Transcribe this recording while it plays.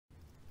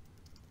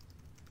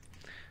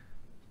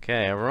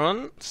Okay,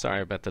 everyone.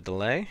 Sorry about the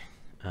delay.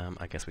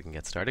 I guess we can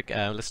get started.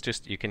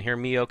 You can hear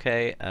me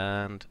okay,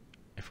 and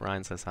if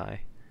Ryan says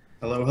hi.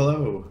 Hello,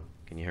 hello.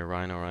 Can you hear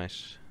Ryan all right?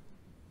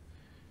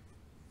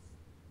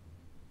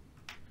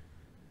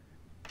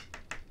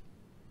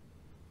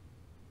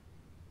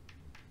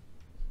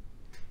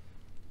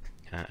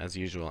 As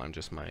usual, I'm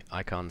just my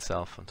icon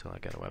self until I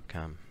get a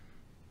webcam.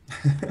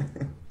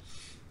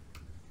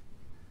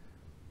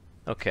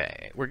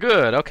 Okay, we're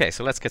good. Okay,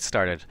 so let's get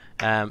started.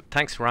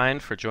 Thanks,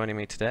 Ryan, for joining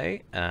me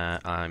today.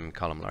 I'm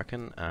Colin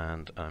Larkin,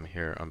 and I'm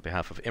here on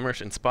behalf of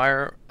Imirt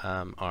Inspire,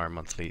 our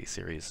monthly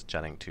series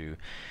chatting to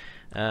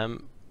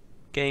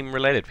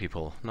game-related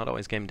people, not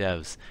always game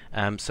devs.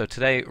 So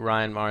today,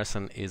 Ryan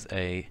Morrison is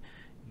a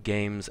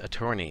games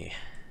attorney.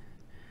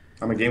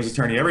 I'm a games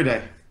attorney every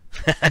day.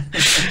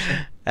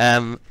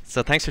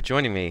 So thanks for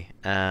joining me.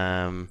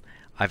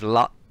 I've a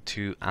lot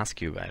to ask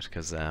you about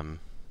because I'm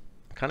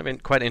kind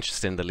of quite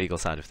interested in the legal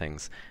side of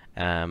things.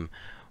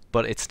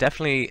 But it's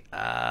definitely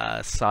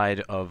a side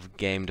of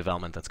game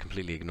development that's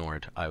completely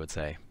ignored, I would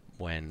say,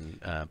 when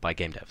by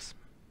game devs.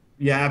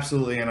 Yeah,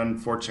 absolutely, and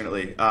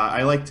unfortunately,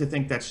 I like to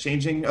think that's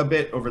changing a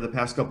bit over the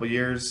past couple of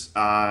years.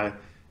 I'm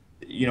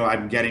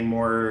getting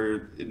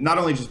more, not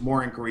only just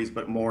more inquiries,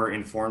 but more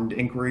informed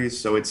inquiries.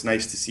 So it's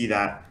nice to see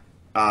that,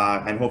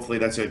 and hopefully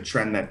that's a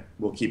trend that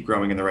will keep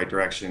growing in the right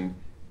direction.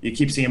 You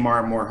keep seeing more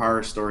and more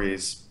horror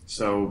stories,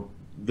 so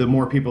the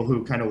more people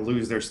who kind of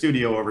lose their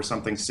studio over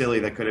something silly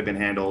that could have been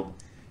handled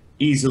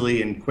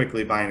easily and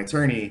quickly by an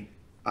attorney,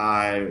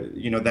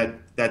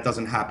 that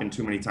doesn't happen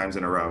too many times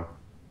in a row.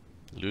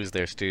 Lose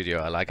their studio.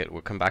 I like it.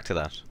 We'll come back to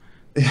that.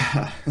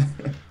 Yeah.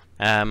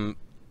 Um,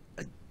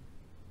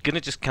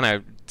 Gonna just kind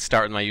of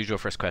start with my usual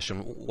first question.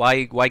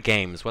 Why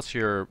games? What's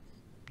your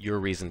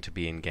reason to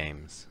be in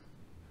games?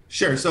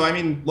 Sure. So, I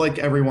mean, like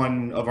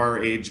everyone of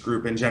our age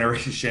group and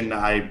generation,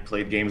 I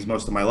played games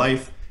most of my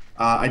life.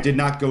 I did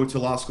not go to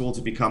law school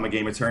to become a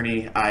game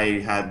attorney.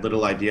 I had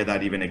little idea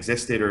that even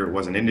existed or it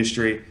was an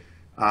industry.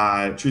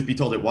 Truth be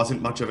told, it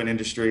wasn't much of an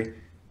industry.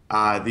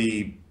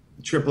 The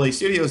AAA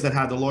studios that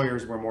had the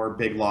lawyers were more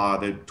big law,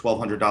 the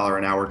 $1,200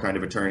 an hour kind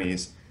of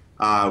attorneys.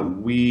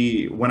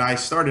 When I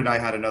started, I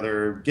had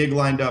another gig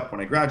lined up when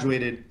I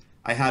graduated.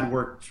 I had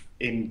worked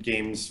in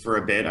games for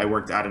a bit. I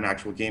worked at an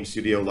actual game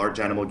studio,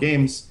 Large Animal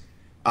Games.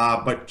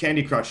 But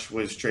Candy Crush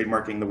was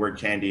trademarking the word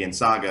candy in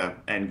Saga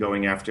and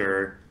going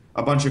after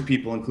a bunch of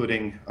people,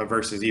 including a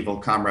versus evil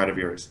comrade of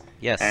yours.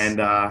 Yes, And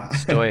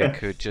Stoic,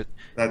 who just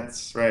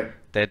that's right.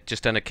 they'd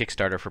just done a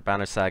Kickstarter for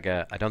Banner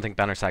Saga. I don't think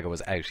Banner Saga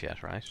was out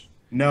yet, right?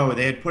 No,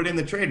 they had put in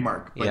the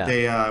trademark, but Yeah.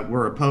 they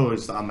were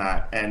opposed on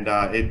that.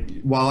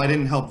 And while I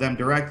didn't help them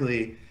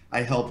directly,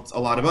 I helped a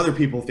lot of other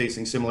people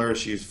facing similar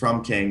issues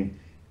from King.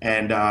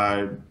 And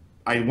I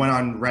went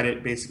on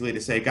Reddit basically to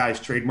say,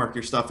 guys, trademark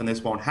your stuff and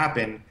this won't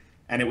happen.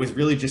 And it was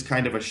really just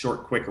kind of a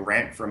short, quick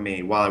rant from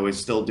me while I was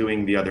still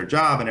doing the other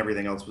job and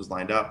everything else was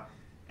lined up.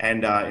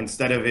 And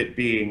instead of it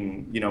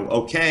being,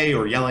 okay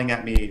or yelling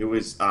at me, it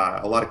was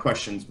a lot of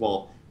questions.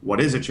 Well, what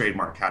is a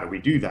trademark? How do we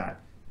do that?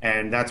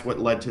 And that's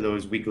what led to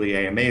those weekly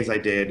AMAs I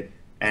did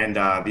and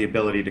the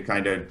ability to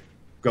kind of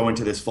go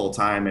into this full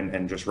time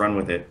and just run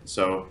with it.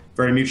 So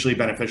very mutually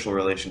beneficial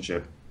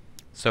relationship.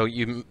 So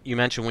you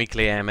mentioned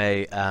weekly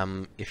AMA.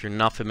 If you're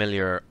not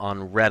familiar,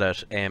 on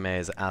Reddit, AMA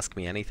is Ask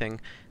Me Anything.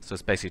 So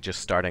it's basically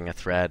just starting a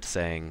thread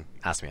saying,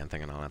 ask me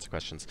anything and I'll answer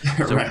questions.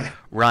 So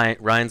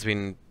Right. Ryan's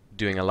been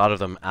doing a lot of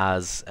them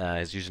as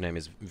his username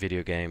is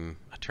video game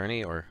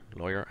attorney or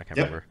lawyer, I can't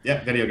remember.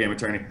 Yep, video game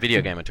attorney.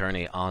 Video game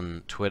attorney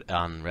on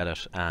on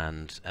Reddit,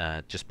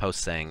 and just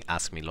post saying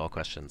ask me law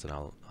questions and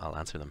I'll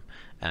answer them.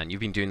 And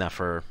you've been doing that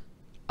for,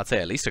 I'd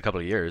say, at least a couple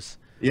of years.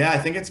 Yeah, I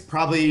think it's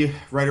probably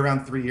right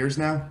around 3 years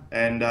now,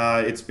 and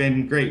it's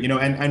been great.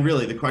 And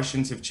really the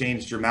questions have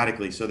changed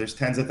dramatically. So there's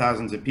tens of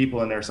thousands of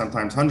people in there,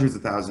 sometimes hundreds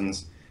of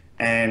thousands,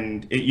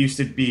 and it used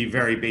to be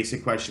very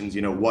basic questions.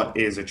 What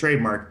is a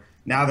trademark?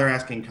 Now they're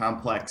asking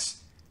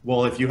complex.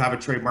 Well, if you have a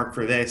trademark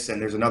for this,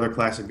 and there's another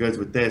class of goods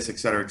with this, et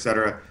cetera, et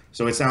cetera.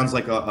 So it sounds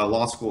like a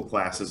law school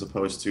class as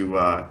opposed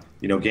to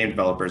game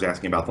developers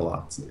asking about the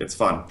law. It's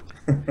fun.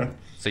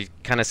 So you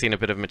kind of seen a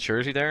bit of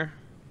maturity there.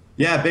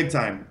 Yeah, big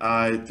time.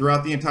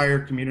 Throughout the entire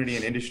community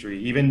and industry,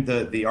 even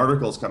the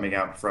articles coming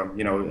out from,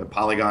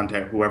 Polygon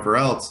to whoever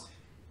else,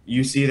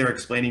 you see they're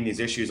explaining these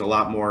issues a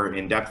lot more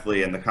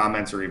in-depthly, and the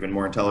comments are even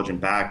more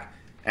intelligent back.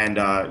 And,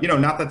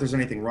 not that there's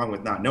anything wrong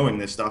with not knowing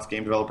this stuff.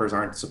 Game developers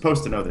aren't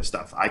supposed to know this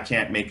stuff. I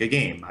can't make a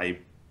game. I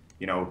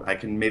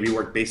can maybe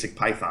work basic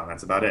Python.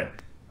 That's about it.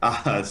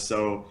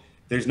 So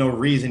there's no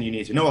reason you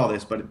need to know all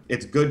this, but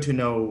it's good to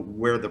know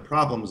where the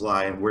problems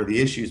lie and where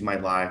the issues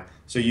might lie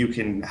so you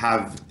can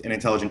have an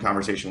intelligent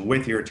conversation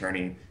with your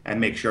attorney and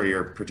make sure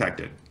you're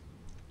protected.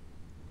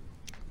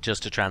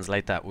 Just to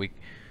translate that, we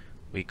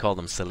call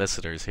them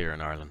solicitors here in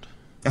Ireland.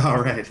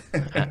 All right.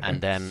 And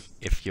then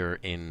if you're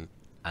in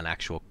an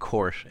actual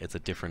court, it's a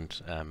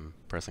different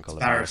person called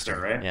a Barrister,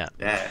 barrister. right?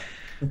 Yeah.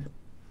 Yeah.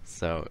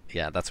 So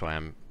yeah, that's why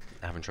I'm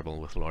having trouble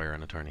with lawyer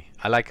and attorney.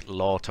 I like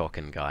law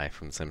talking guy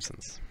from The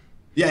Simpsons.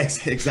 Yeah,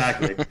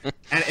 exactly.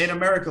 And in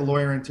America,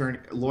 lawyer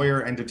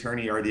and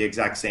attorney are the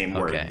exact same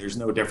word. Okay, There's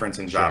no difference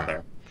in job sure.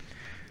 there.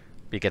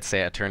 You could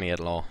say attorney at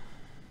law.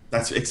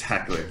 That's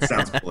exactly it.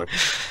 Sounds cooler.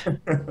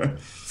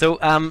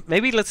 So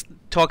maybe let's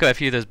talk about a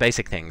few of those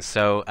basic things.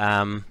 So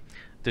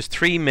there's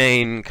three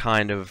main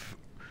kind of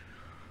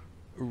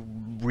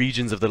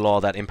regions of the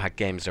law that impact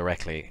games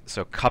directly.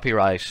 So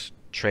copyright,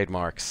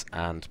 trademarks,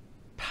 and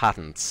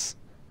patents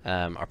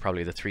are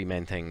probably the three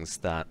main things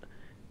that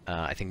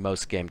I think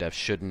most game devs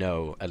should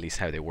know at least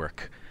how they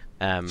work.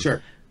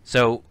 Sure.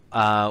 So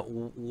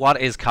what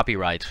is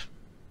copyright?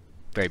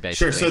 Very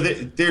basically. Sure.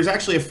 So there's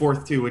actually a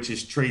fourth too, which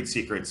is trade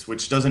secrets,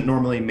 which doesn't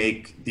normally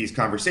make these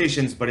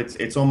conversations, but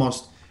it's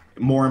almost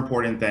more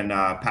important than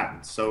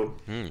patents. So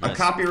a nice.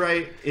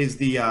 copyright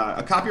is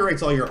a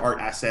copyright's all your art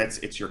assets,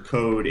 it's your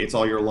code, it's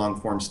all your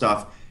long form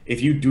stuff.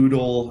 If you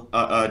doodle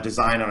a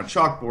design on a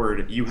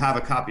chalkboard, you have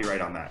a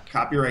copyright on that.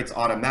 Copyright's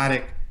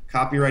automatic.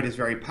 Copyright is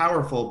very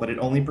powerful, but it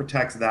only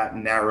protects that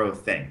narrow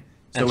thing.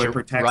 So And it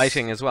protects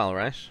writing as well,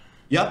 right?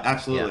 Yep,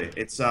 absolutely.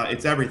 Yeah.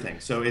 It's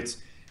everything. So it's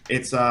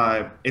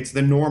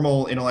the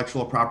normal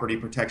intellectual property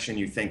protection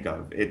you think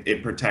of.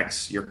 It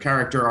protects your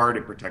character art,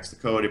 it protects the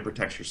code, it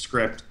protects your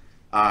script,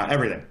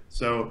 everything.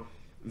 So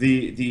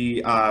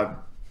the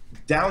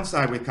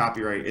downside with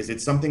copyright is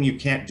it's something you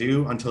can't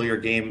do until your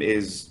game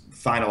is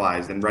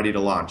finalized and ready to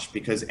launch,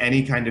 because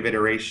any kind of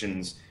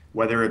iterations,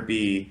 whether it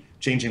be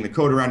changing the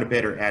code around a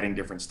bit or adding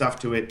different stuff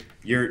to it,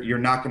 you're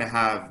not going to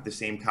have the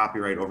same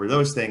copyright over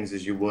those things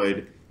as you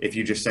would if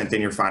you just sent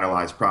in your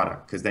finalized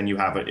product, because then you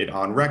have it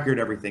on record,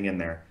 everything in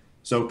there.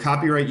 So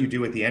copyright you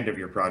do at the end of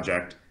your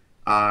project.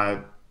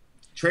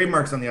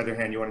 Trademarks, on the other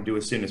hand, you want to do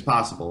as soon as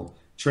possible.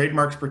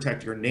 Trademarks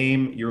protect your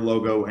name, your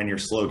logo, and your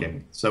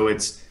slogan. So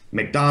it's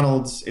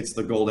McDonald's, it's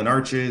the Golden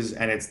Arches,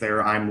 and it's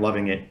their "I'm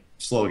loving it"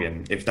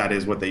 slogan, if that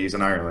is what they use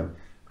in Ireland.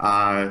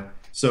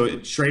 So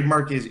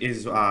trademark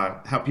is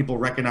how people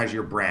recognize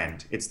your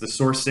brand. It's the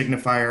source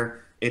signifier.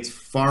 It's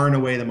far and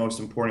away the most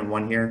important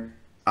one here.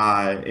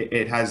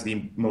 It has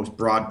the most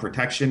broad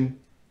protection.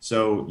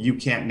 So you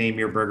can't name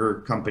your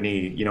burger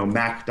company,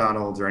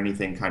 McDonald's or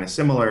anything kind of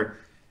similar.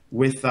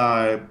 With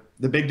the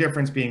big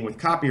difference being with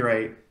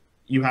copyright,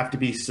 you have to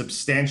be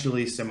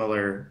substantially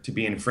similar to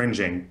be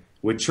infringing.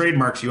 With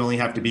trademarks, you only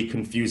have to be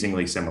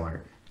confusingly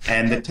similar.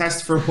 And the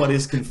test for what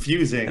is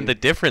confusing, and the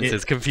difference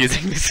is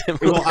confusingly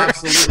similar. Well,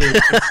 absolutely.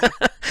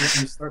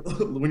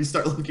 When you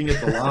start looking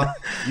at the law,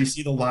 you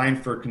see the line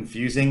for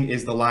confusing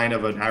is the line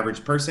of an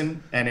average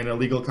person, and in a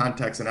legal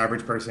context, an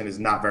average person is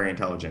not very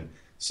intelligent.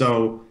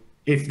 So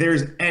if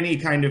there's any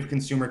kind of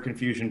consumer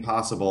confusion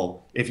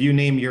possible, if you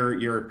name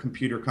your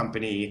computer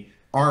company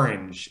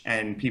Orange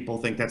and people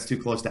think that's too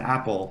close to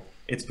Apple,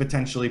 it's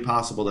potentially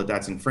possible that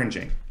that's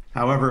infringing.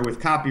 However, with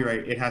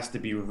copyright, it has to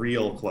be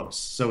real close.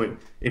 So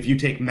if you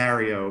take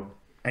Mario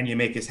and you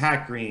make his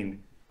hat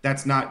green,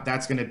 that's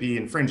going to be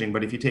infringing.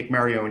 But if you take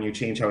Mario and you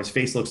change how his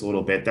face looks a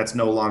little bit, that's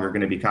no longer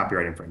going to be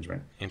copyright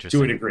infringement.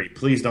 Interesting. To a degree.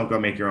 Please don't go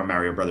make your own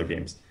Mario Brother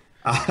games.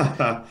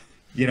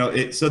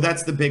 So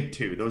that's the big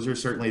two. Those are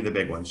certainly the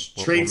big ones.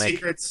 Trade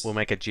secrets. We'll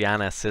make a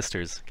Gianna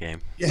Sisters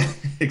game. Yeah,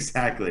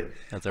 exactly.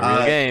 That's a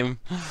real game.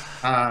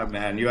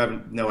 Man, you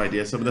have no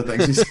idea some of the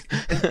things you say.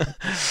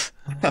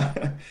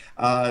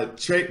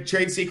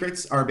 Trade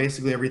secrets are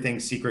basically everything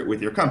secret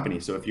with your company.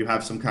 So if you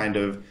have some kind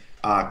of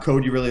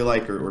code you really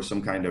like or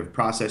some kind of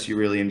process you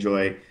really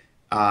enjoy,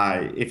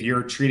 if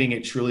you're treating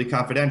it truly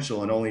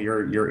confidential and only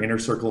your inner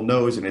circle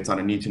knows and it's on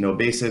a need-to-know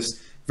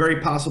basis, very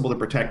possible to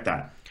protect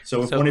that.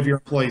 So if one of your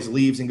employees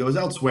leaves and goes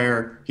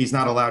elsewhere, he's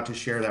not allowed to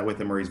share that with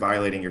them, or he's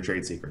violating your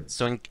trade secrets.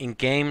 So in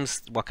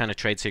games, what kind of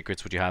trade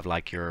secrets would you have,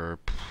 like your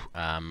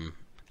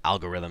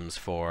algorithms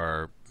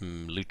for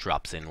loot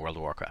drops in World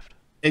of Warcraft?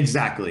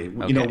 Exactly.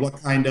 Okay.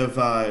 What kind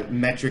of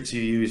metrics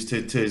you use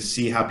to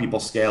see how people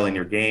scale in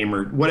your game,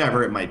 or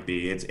whatever it might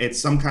be. It's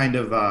some kind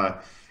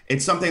of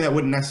it's something that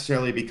wouldn't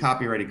necessarily be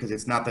copyrighted, because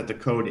it's not that the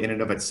code in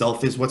and of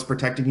itself is what's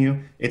protecting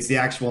you. It's the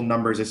actual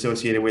numbers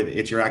associated with it.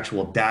 It's your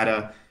actual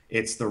data.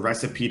 It's the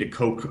recipe to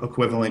Coke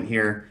equivalent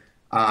here.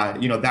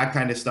 That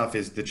kind of stuff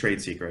is the trade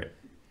secret.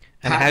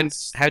 And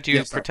Patents, how do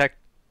you protect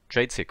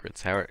trade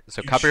secrets?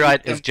 So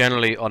copyright is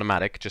generally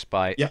automatic, just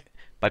by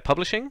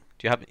publishing.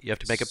 Do you have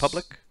to make it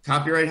public?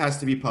 Copyright has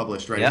to be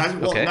published, right? Yeah,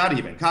 okay. Not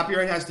even.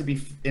 Copyright has to be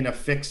in a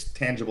fixed,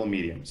 tangible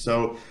medium.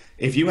 So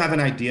if you have an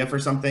idea for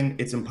something,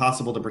 it's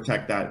impossible to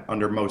protect that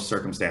under most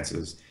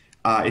circumstances.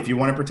 If you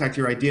want to protect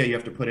your idea, you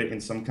have to put it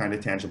in some kind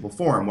of tangible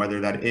form,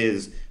 whether that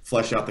is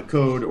flesh out the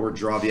code or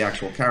draw the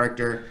actual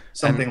character,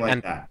 something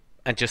like that.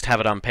 And just have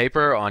it on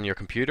paper on your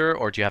computer,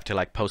 or do you have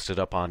to post it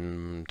up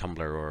on Tumblr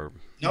or?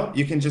 No,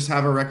 you can just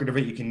have a record of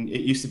it.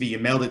 It used to be you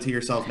mailed it to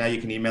yourself. Now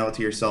you can email it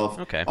to yourself.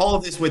 Okay. All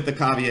of this with the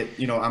caveat,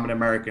 I'm an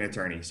American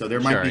attorney, so there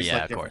might be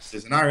slight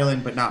differences in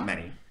Ireland, but not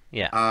many.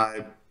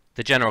 Yeah.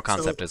 The general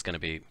concept is going to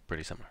be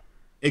pretty similar.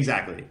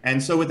 Exactly.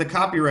 And so with the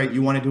copyright,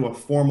 you want to do a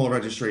formal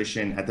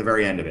registration at the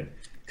very end of it.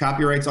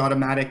 Copyright's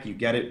automatic. You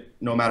get it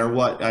no matter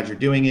what as you're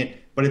doing it.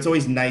 but it's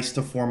always nice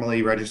to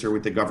formally register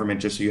with the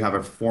government just so you have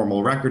a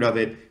formal record of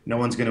it. No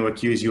one's going to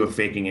accuse you of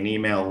faking an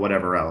email,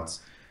 whatever else.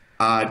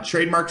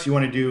 Trademarks you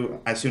want to do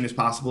as soon as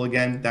possible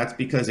again. That's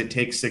because it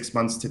takes 6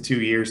 months to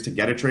 2 years to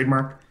get a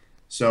trademark.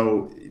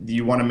 So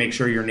you want to make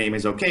sure your name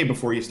is okay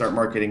before you start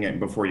marketing it and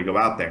before you go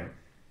out there.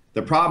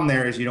 The problem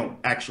there is you don't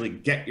actually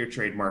get your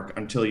trademark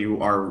until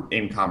you are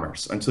in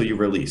commerce, until you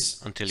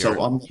release. Until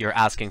you're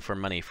asking for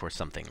money for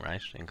something,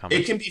 right? In commerce.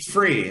 It can be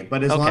free,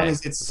 but as long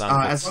as it's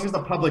as long as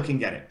the public can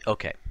get it.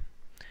 Okay.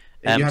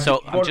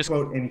 So I'm just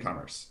quote in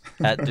commerce.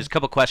 There's a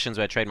couple questions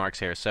about trademarks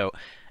here. So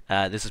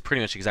this is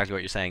pretty much exactly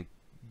what you're saying.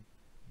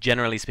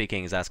 Generally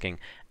speaking, is asking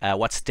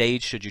what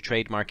stage should you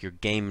trademark your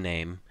game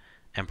name?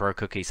 Emperor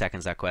Cookie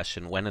seconds that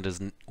question. When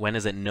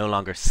is it no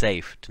longer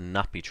safe to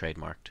not be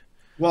trademarked?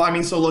 Well, I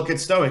mean, so look at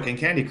Stoic and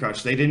Candy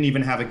Crush. They didn't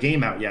even have a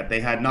game out yet. They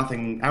had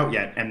nothing out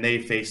yet, and they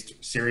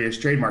faced serious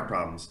trademark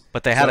problems.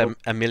 But they had a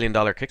 $1 million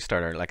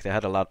Kickstarter. Like, they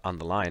had a lot on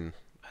the line.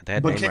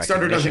 But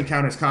Kickstarter doesn't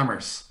count as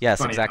commerce.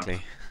 Yes, exactly.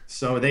 Enough.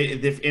 So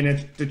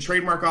the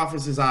trademark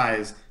office's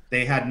eyes,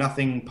 they had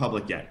nothing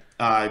public yet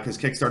because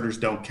Kickstarters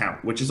don't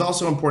count, which is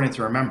also important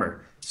to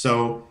remember.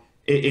 So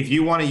if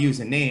you want to use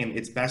a name,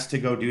 it's best to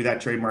go do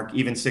that trademark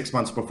even 6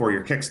 months before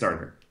your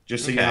Kickstarter,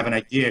 just so you have an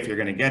idea if you're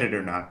going to get it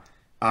or not.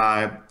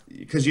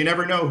 Because you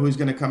never know who's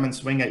going to come and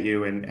swing at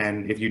you.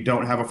 And if you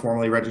don't have a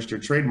formally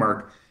registered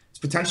trademark, it's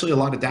potentially a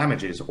lot of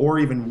damages. Or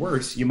even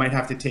worse, you might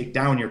have to take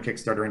down your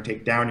Kickstarter and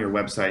take down your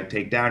website,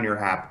 take down your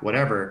app,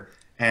 whatever,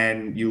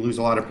 and you lose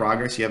a lot of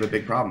progress. You have a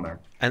big problem there.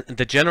 And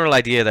the general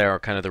idea there, or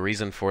kind of the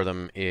reason for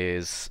them,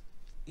 is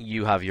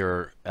you have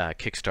your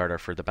Kickstarter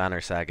for the Banner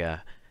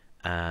Saga,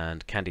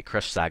 and Candy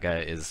Crush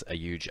Saga is a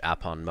huge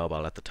app on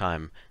mobile at the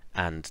time.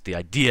 And the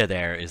idea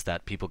there is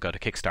that people go to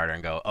Kickstarter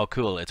and go, oh,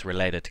 cool, it's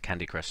related to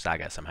Candy Crush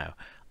Saga somehow.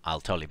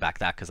 I'll totally back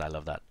that because I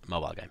love that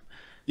mobile game.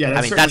 Yeah,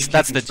 I mean, that's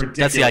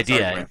the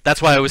idea. Argument.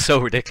 That's why it was so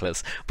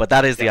ridiculous. But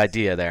that is the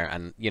idea there,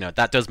 and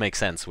that does make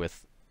sense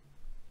with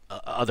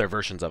other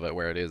versions of it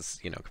where it is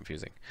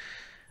confusing.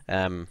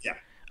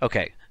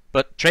 Okay,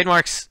 but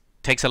trademarks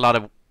takes a lot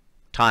of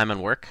time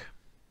and work.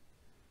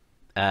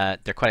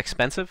 They're quite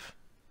expensive.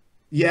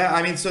 Yeah,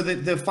 I mean, so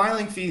the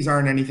filing fees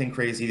aren't anything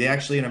crazy. They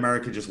actually in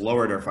America just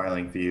lowered our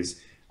filing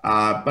fees.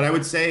 But I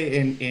would say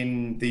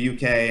in the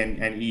UK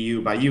and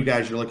EU, by you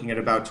guys, you're looking at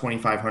about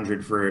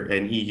 $2,500 for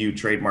an EU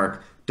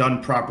trademark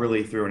done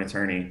properly through an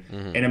attorney.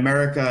 Mm-hmm. In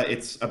America,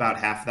 it's about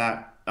half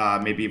that,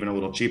 maybe even a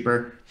little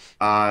cheaper.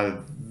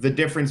 The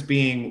difference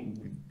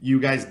being you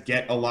guys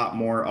get a lot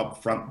more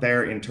upfront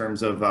there in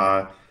terms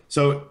of,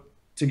 so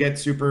to get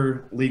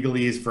super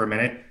legalese for a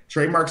minute,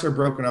 trademarks are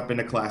broken up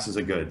into classes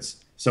of goods.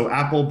 So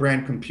Apple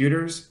brand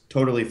computers,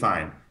 totally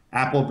fine.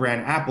 Apple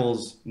brand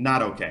apples,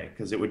 not okay,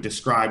 because it would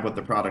describe what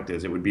the product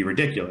is. It would be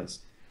ridiculous.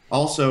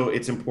 Also,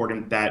 it's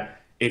important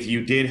that if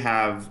you did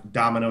have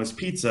Domino's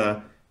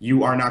Pizza,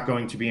 you are not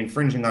going to be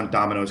infringing on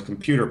Domino's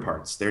computer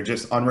parts. They're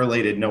just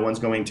unrelated. No one's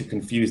going to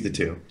confuse the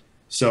two.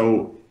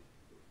 So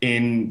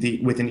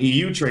with an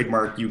EU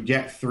trademark, you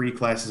get 3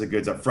 classes of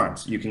goods up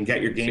front. You can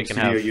get your game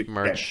studio, you can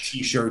get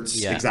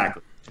T-shirts,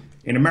 exactly.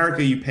 In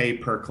America, you pay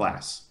per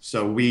class.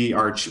 So we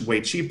are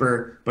way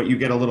cheaper, but you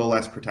get a little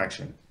less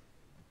protection.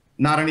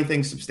 Not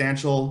anything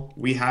substantial.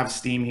 We have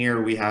Steam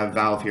here, we have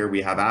Valve here,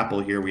 we have Apple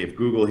here, we have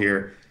Google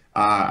here.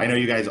 I know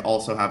you guys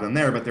also have them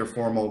there, but their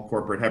formal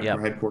corporate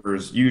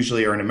headquarters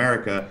usually are in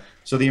America.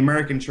 So the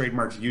American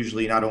trademark's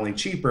usually not only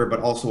cheaper,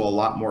 but also a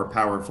lot more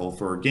powerful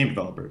for game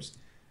developers.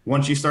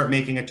 Once you start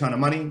making a ton of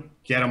money,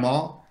 get them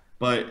all.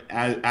 But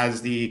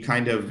as the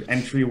kind of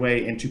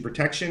entryway into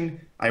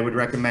protection, I would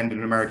recommend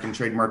an American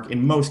trademark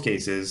in most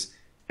cases,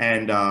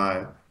 and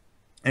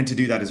to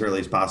do that as early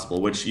as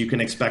possible, which you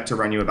can expect to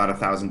run you about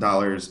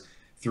 $1,000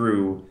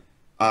 through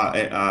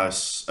a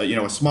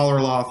smaller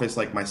law office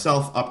like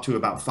myself, up to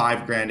about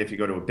 $5,000 if you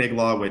go to a big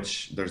law,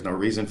 which there's no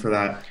reason for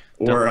that.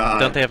 Or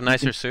don't they have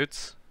nicer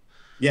suits?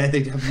 Yeah,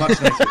 they have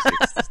much nicer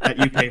suits that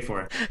you pay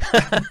for.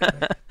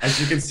 As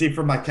you can see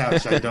from my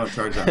couch, I don't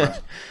charge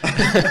that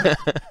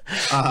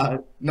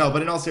much. No,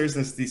 but in all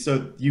seriousness,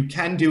 so you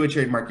can do a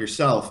trademark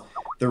yourself.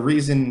 The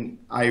reason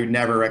I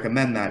never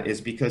recommend that is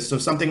because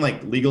something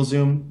like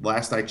LegalZoom,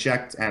 last I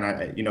checked, and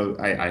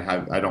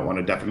I don't want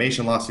a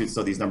defamation lawsuit,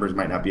 so these numbers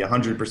might not be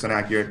 100%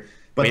 accurate,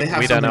 but they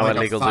have something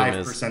like a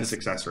 5%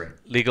 success rate.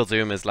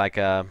 LegalZoom is like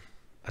a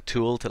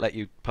tool to let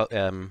you post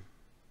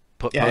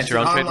it's your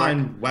own an trademark?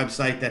 online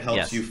website that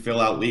helps you fill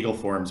out legal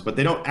forms, but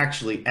they don't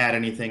actually add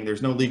anything.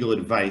 There's no legal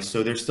advice,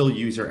 so there's still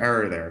user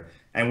error there.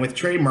 And with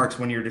trademarks,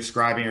 when you're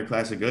describing your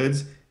class of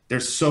goods,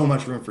 there's so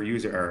much room for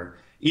user error.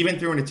 Even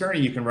through an attorney,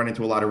 you can run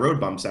into a lot of road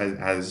bumps,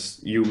 as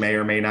you may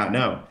or may not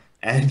know.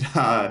 And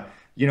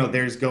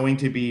there's going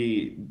to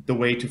be the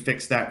way to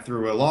fix that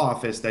through a law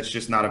office that's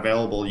just not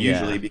available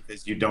usually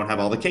because you don't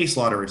have all the case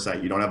law to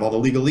recite. You don't have all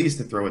the legalese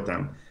to throw at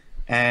them.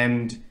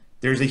 And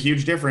there's a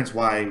huge difference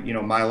why,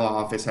 my law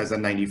office has a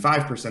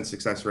 95%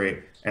 success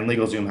rate and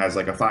LegalZoom has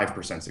like a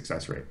 5%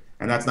 success rate.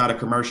 And that's not a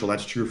commercial.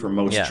 That's true for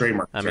most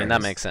trademark attorneys. I mean,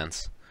 that makes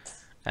sense.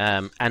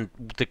 And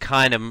the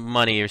kind of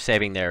money you're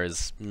saving there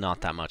is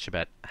not that much,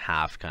 about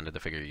half kind of the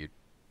figure you.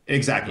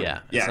 Exactly.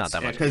 Yeah, it's not Yes,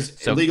 that much. because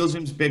So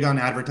LegalZoom's big on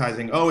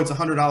advertising. Oh, it's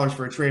 $100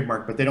 for a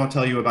trademark, but they don't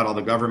tell you about all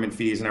the government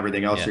fees and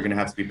everything else yeah, you're going to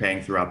have to be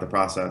paying throughout the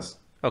process.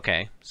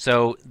 okay.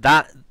 So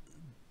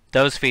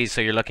those fees.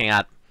 So you're looking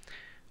at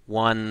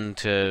 1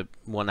 to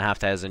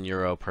 1,500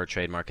 euro per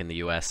trademark in the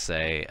US,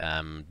 say,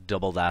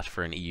 double that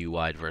for an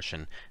EU-wide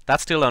version. That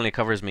still only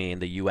covers me in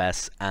the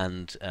US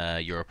and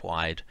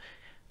Europe-wide.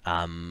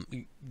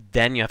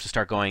 Then you have to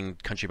start going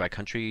country by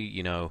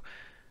country.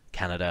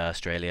 Canada,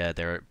 Australia,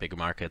 they're bigger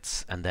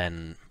markets. And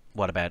then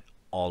what about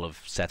all of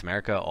South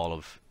America, all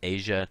of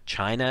Asia,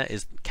 China?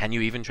 Can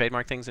you even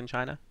trademark things in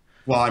China?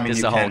 Well, I mean, This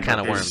is you a whole can, can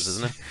but of worms,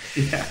 isn't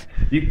it? yeah,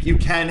 you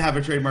can have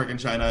a trademark in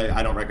China.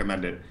 I don't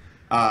recommend it.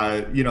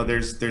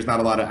 There's not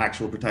a lot of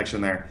actual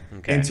protection there.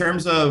 Okay. In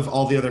terms of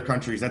all the other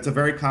countries, that's a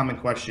very common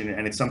question,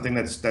 and it's something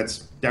that's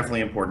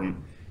definitely important.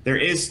 There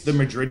is the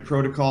Madrid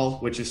Protocol,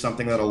 which is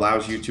something that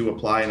allows you to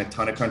apply in a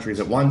ton of countries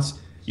at once.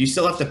 You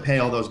still have to pay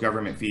all those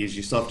government fees.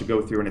 You still have to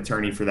go through an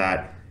attorney for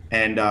that,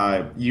 and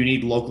you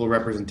need local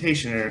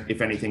representation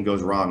if anything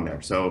goes wrong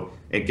there. So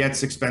it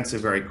gets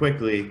expensive very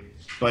quickly.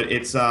 But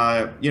it's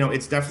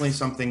it's definitely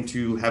something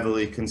to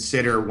heavily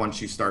consider once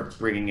you start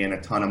bringing in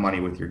a ton of money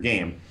with your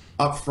game.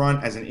 Up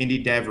front, as an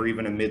indie dev or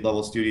even a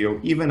mid-level studio,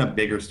 even a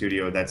bigger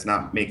studio that's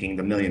not making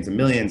the millions and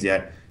millions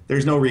yet,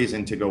 there's no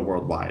reason to go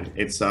worldwide.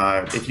 It's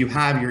if you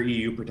have your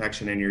EU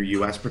protection and your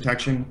US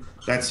protection,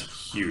 that's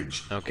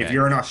huge. Okay. If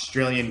you're an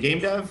Australian game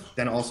dev,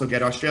 then also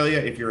get Australia.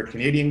 If you're a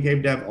Canadian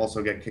game dev,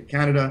 also get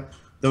Canada.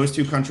 Those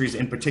two countries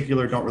in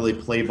particular don't really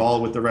play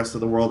ball with the rest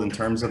of the world in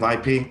terms of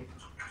IP.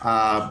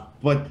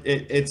 But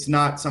it's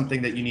not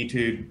something that you need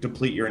to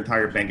deplete your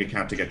entire bank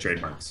account to get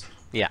trademarks.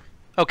 Yeah.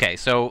 Okay.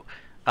 So,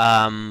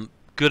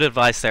 good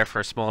advice there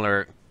for a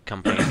smaller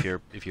company.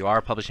 If you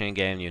are publishing a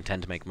game and you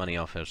intend to make money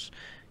off it,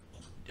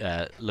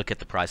 look at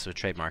the price of a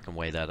trademark and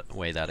weigh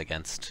that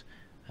against,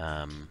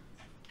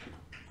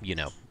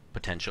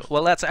 potential.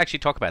 Well, let's actually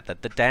talk about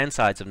that. The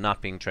downsides of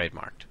not being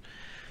trademarked.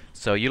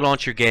 So you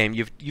launch your game.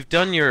 You've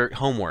done your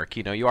homework.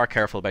 You are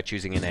careful about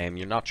choosing a name.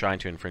 You're not trying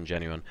to infringe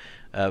anyone.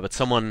 But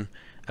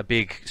a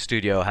big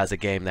studio has a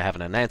game they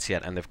haven't announced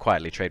yet, and they've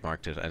quietly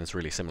trademarked it, and it's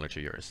really similar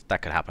to yours.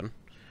 That could happen.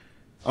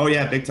 Oh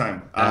yeah, big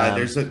time.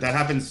 That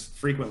happens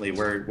frequently.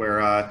 Where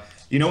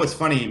what's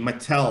funny?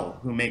 Mattel,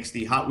 who makes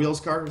the Hot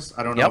Wheels cars.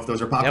 I don't know if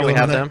those are popular. Yeah, we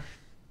have them.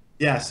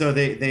 Yeah, so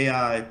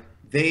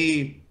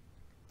they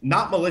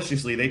not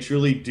maliciously, they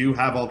truly do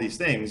have all these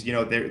things.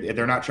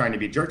 They're not trying to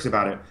be jerks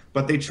about it,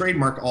 but they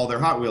trademark all their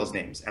Hot Wheels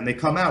names, and they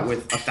come out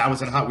with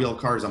 1,000 Hot Wheel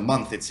cars a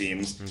month, it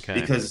seems,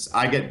 because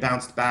I get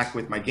bounced back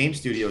with my game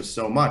studios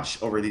so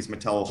much over these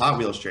Mattel Hot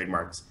Wheels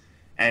trademarks.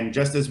 And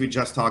just as we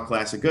just talked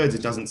classic goods,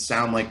 it doesn't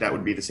sound like that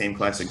would be the same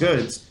classic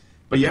goods,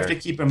 but you have to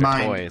keep in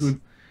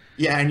mind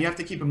and you have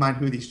to keep in mind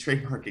who these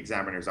trademark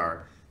examiners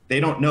are. They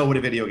don't know what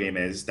a video game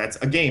is. That's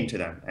a game to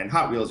them, and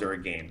Hot Wheels are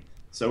a game.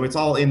 So it's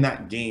all in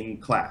that game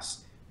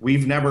class.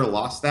 We've never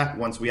lost that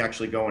once we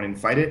actually go in and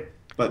fight it,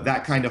 but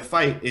that kind of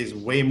fight is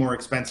way more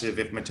expensive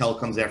if Mattel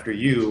comes after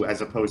you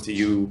as opposed to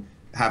you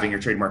having your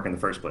trademark in the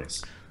first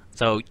place.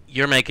 So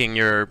you're making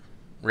your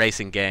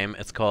racing game.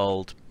 It's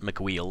called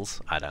McWheels.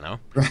 I don't know.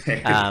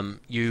 Right.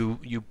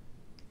 You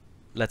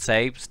let's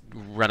say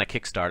run a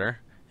Kickstarter.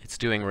 It's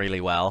doing really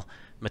well.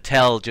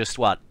 Mattel just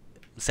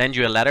send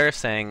you a letter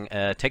saying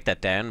take that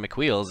down.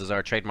 McWheels is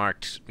our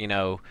trademarked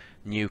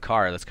new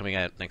car that's coming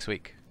out next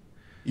week.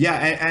 Yeah,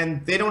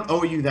 and they don't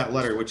owe you that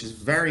letter, which is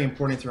very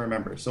important to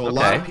remember. So a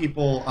lot of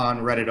people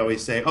on Reddit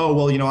always say, oh,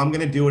 well, I'm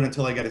going to do it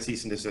until I get a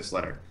cease and desist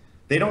letter.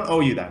 They don't owe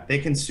you that. They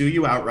can sue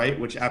you outright,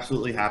 which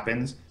absolutely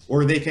happens.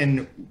 Or they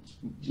can,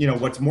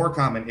 what's more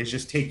common is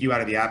just take you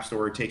out of the App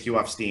Store, take you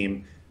off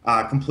Steam,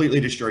 completely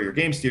destroy your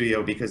game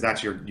studio because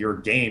that's your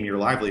game, your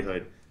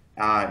livelihood.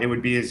 It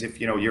would be as if,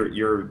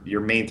 your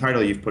main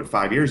title you've put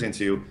 5 years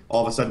into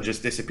all of a sudden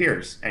just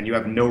disappears and you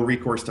have no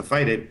recourse to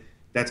fight it.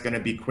 That's going to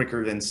be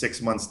quicker than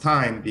 6 months'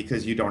 time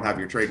because you don't have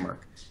your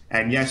trademark.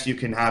 And yes, you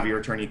can have your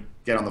attorney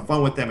get on the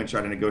phone with them and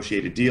try to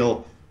negotiate a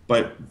deal,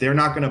 but they're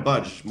not going to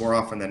budge more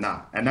often than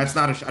not. And that's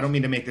not I don't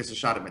mean to make this a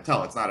shot at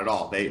Mattel. It's not at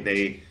all.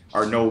 They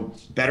are no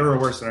better or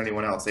worse than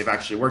anyone else. They've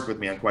actually worked with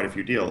me on quite a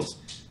few deals.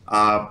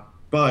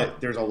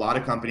 But there's a lot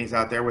of companies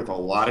out there with a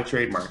lot of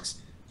trademarks.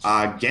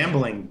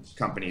 Gambling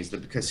companies, the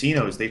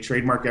casinos, they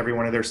trademark every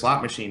one of their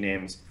slot machine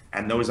names,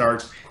 and those are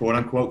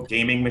quote-unquote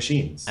gaming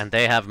machines. And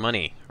they have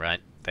money,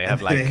 right? They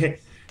have they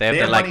have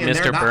the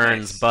Mr.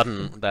 Burns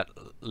button that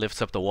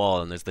lifts up the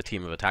wall, and there's the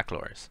team of attack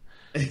lawyers.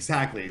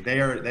 Exactly.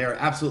 They are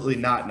absolutely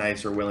not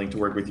nice or willing to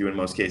work with you in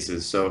most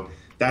cases. So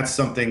that's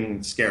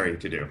something scary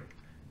to do.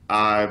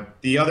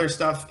 The other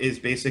stuff is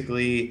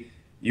basically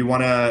you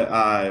want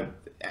to,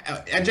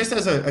 and just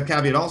as a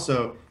caveat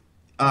also,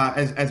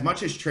 as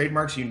much as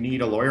trademarks you need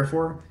a lawyer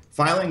for,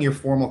 filing your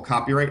formal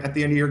copyright at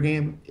the end of your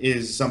game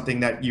is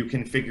something that you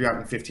can figure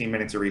out in 15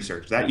 minutes of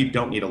research. That you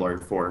don't need a lawyer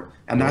for,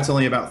 and that's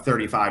only about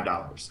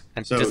 $35.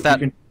 And so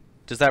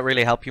does that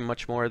really help you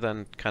much more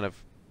than kind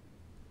of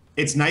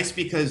It's nice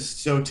because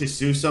so to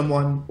sue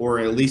someone, or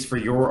at least for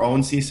your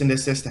own cease and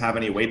desist to have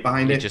any weight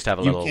behind You it, just have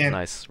a you little can't.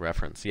 nice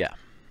reference. Yeah.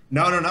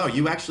 No, no, no.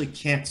 You actually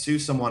can't sue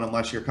someone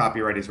unless your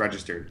copyright is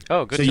registered.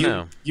 Oh, So good to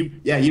know.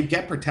 yeah, you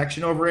get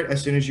protection over it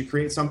as soon as you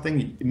create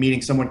something,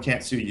 meaning someone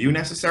can't sue you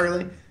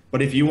necessarily.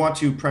 But if you want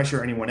to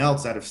pressure anyone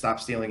else out of stop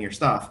stealing your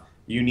stuff,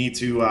 you need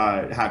to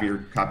have your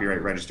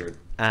copyright registered.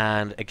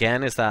 And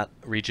again, is that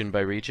region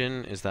by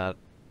region? Is that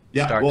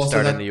Yeah, well, so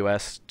start in the that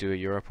US, do a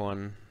Europe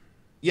one?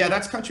 yeah,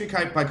 that's country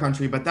by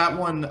country, but that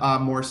one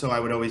more so I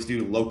would always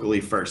do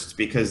locally first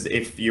because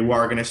if you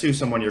are going to sue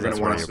someone, you're going That's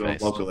to where want to you're sue them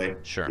based. locally.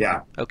 Sure.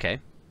 Yeah. Okay.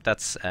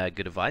 That's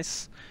good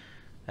advice.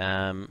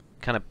 Kind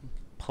of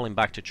pulling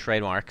back to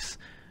trademarks.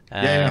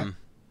 Yeah, yeah. Um,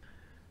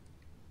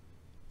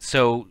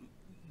 so,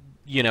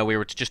 we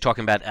were just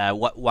talking about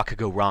what could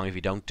go wrong if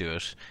you don't do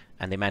it,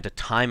 and the amount of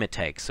time it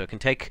takes. So it can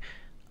take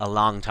a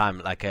long time,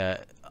 like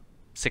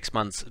 6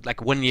 months,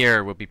 like 1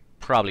 year would be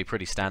probably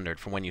pretty standard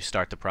from when you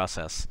start the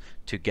process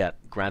to get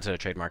granted a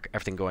trademark,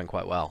 everything going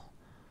quite well.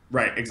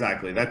 Right,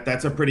 exactly.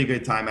 That's a pretty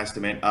good time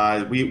estimate.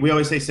 We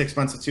always say 6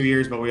 months to 2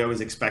 years, but we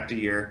always expect a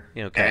year.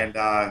 Yeah, okay.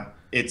 And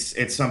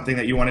it's something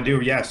that you want to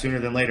do, yeah, sooner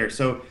than later.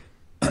 So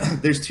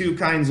there's two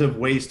kinds of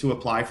ways to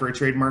apply for a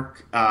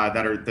trademark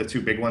that are the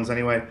two big ones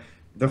anyway.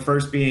 The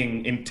first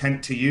being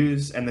intent to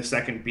use, and the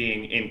second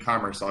being in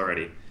commerce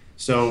already.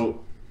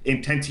 So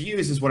intent to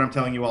use is what I'm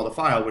telling you all to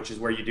file, which is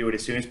where you do it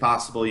as soon as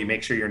possible. You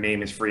make sure your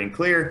name is free and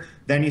clear.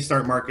 Then you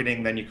start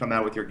marketing. Then you come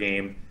out with your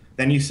game.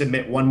 Then you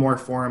submit one more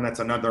form. That's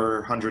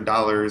another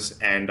 $100,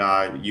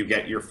 and you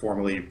get your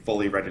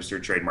fully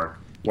registered trademark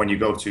when you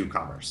go to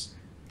commerce.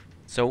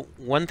 So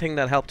one thing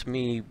that helped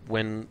me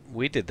when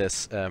we did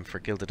this for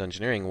Gilded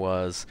Engineering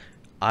was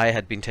I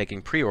had been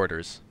taking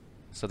pre-orders,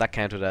 so that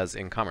counted as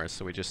in-commerce.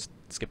 So we just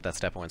skipped that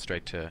step and went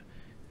straight to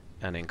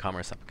an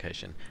in-commerce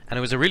application, and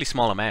it was a really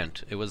small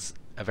amount. It was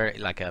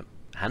a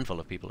handful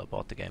of people that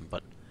bought the game,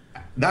 but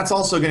That's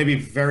also going to be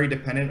very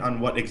dependent on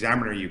what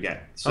examiner you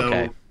get. So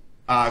okay,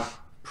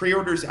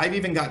 pre-orders, I've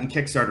even gotten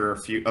Kickstarter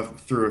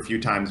through a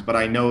few times, but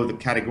I know that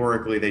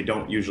categorically they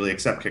don't usually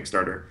accept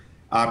Kickstarter.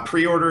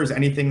 Pre-orders,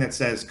 anything that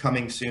says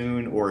coming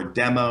soon or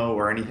demo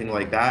or anything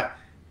like that,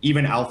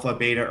 even alpha,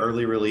 beta,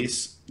 early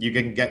release, you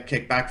can get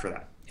kickback for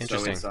that.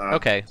 interesting. So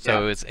Okay,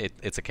 so yeah,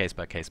 it's a case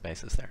by case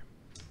basis there.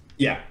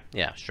 yeah.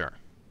 Yeah, sure.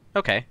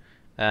 Okay.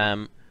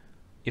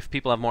 If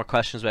people have more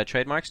questions about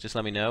trademarks, just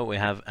let me know. We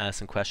have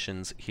some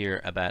questions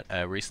here about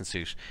a recent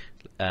suit.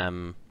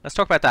 Let's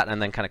talk about that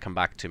and then kind of come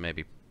back to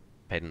maybe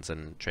patents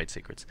and trade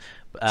secrets.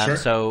 Sure.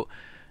 So,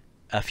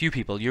 a few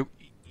people,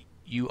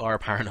 you are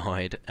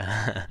paranoid.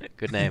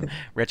 Good name.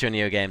 Retro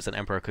Neo Games and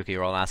Emperor Cookie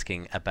are all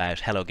asking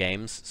about Hello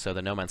Games. So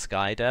the No Man's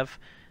Sky dev,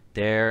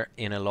 they're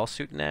in a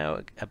lawsuit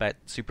now about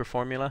Super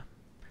Formula.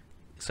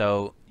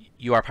 So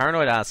you are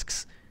paranoid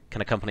asks,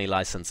 can a company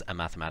license a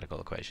mathematical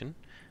equation?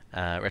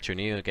 Retro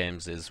Neo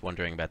Games is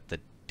wondering about the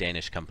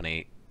Danish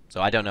company.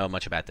 So I don't know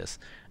much about this.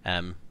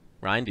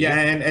 Ryan, do you? Yeah,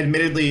 and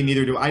admittedly,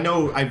 neither do I. I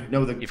know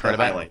You've heard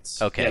about it?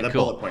 highlights. Okay, yeah, the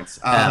cool. bullet points.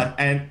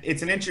 And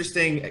it's an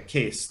interesting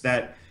case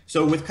that,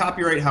 so with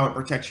copyright, how it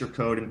protects your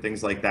code and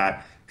things like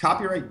that,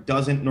 copyright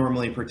doesn't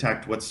normally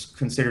protect what's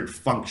considered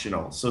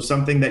functional. So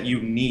something that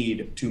you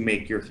need to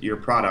make your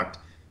product,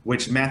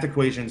 which math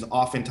equations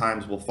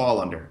oftentimes will fall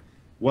under.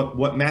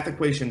 What math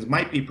equations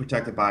might be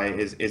protected by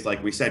is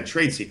like we said,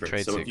 trade secrets.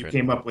 Trade So if you secret.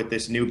 came up with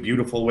this new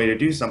beautiful way to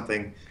do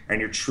something and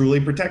you're truly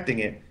protecting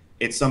it,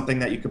 it's something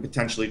that you could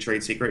potentially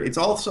trade secret. It's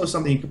also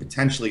something you could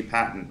potentially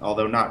patent,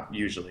 although not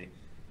usually.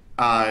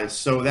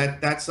 So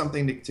that's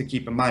something to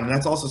keep in mind. And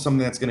that's also something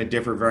that's going to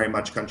differ very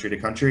much country to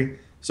country.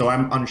 So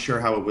I'm unsure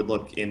how it would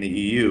look in the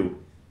EU.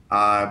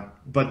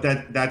 But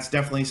that's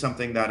definitely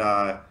something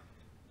that,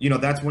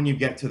 that's when you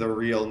get to the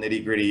real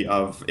nitty gritty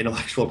of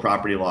intellectual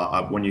property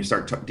law, when you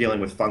start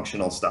dealing with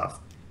functional stuff.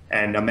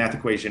 And a math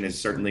equation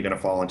is certainly going to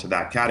fall into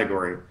that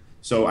category.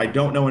 So I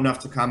don't know enough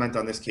to comment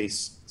on this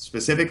case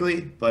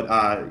specifically,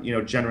 but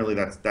generally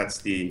that's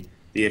the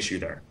issue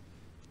there.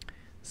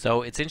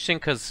 So it's interesting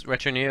because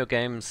Retro Neo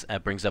Games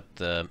brings up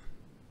the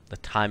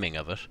timing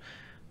of it,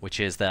 which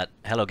is that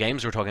Hello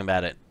Games were talking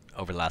about it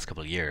over the last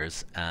couple of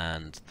years,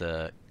 and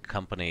the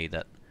company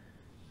that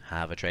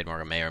have a trademark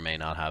or may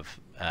not have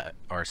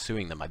are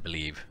suing them, I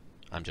believe.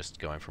 I'm just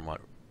going from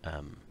what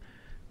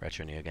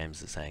Retro Neo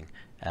Games is saying.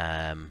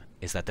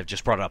 Is that they've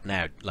just brought it up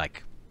now,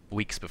 like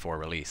weeks before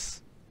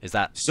release. Is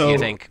that, do you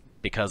think,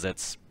 because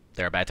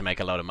they're about to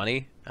make a lot of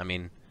money? I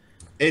mean,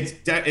 it's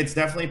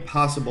definitely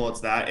possible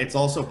it's that. It's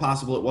also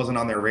possible it wasn't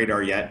on their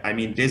radar yet. I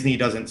mean, Disney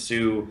doesn't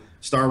sue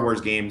Star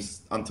Wars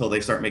games until they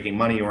start making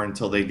money or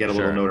until they get a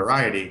little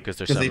notoriety, because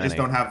they just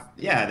don't have.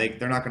 Yeah,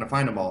 they're not going to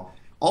find them all.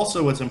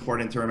 Also, what's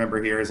important to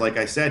remember here is, like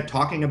I said,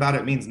 talking about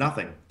it means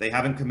nothing. They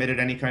haven't committed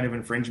any kind of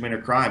infringement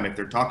or crime if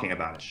they're talking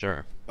about it.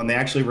 Sure. When they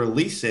actually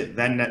release it,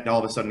 then all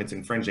of a sudden it's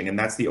infringing, and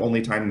that's the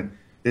only time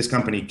this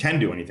company can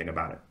do anything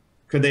about it.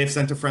 Could they have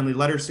sent a friendly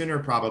letter sooner?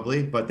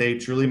 Probably, but they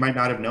truly might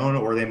not have known,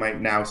 or they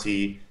might now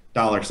see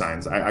dollar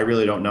signs. I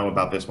really don't know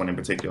about this one in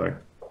particular.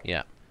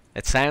 Yeah.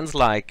 It sounds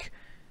like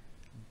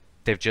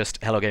they've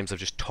just Hello Games have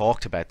just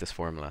talked about this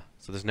formula,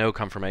 so there's no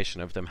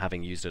confirmation of them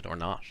having used it or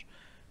not.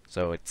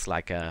 So it's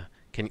like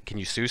can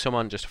you sue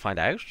someone just to find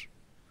out?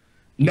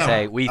 You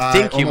say No, we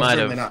think you almost might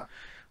certainly have,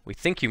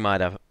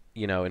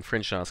 not.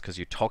 infringed on us because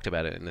you talked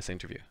about it in this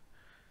interview.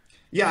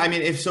 Yeah, I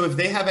mean, if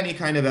they have any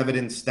kind of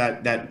evidence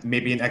that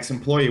maybe an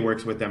ex-employee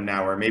works with them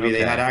now, or maybe they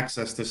had Okay.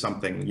 access to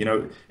something,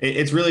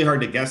 it's really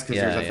hard to guess because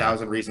there's Yeah, a yeah.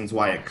 thousand reasons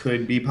why it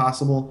could be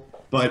possible.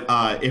 But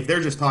if they're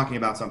just talking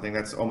about something,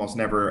 that's almost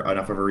never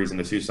enough of a reason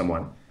to sue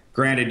someone.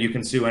 Granted, you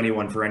can sue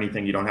anyone for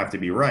anything; you don't have to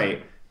be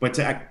right. But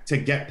to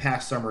get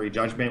past summary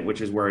judgment,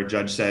 which is where a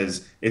judge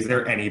says, "Is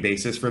there any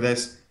basis for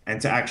this?" and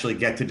to actually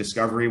get to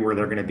discovery, where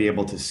they're going to be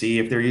able to see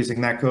if they're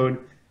using that code,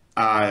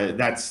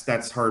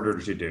 that's harder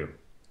to do.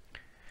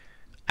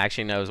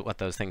 Actually knows what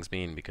those things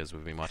mean because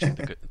we've been watching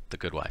the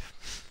Good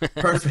Wife.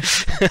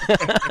 Perfect.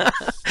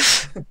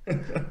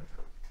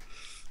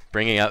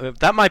 Bringing up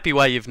that might be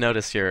why you've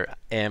noticed your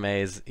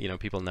AMAs.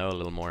 People know a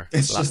little more.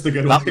 It's just the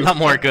good lot wife.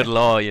 more good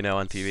law,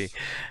 on TV. It's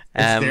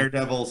Um,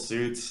 Daredevil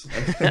suits.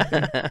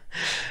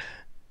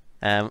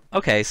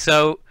 okay,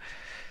 so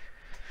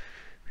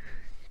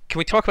can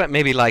we talk about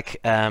maybe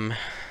like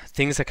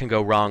things that can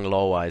go wrong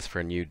law-wise for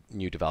a new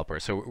developer?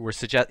 So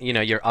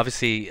you're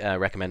obviously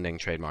recommending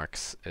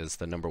trademarks is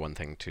the number one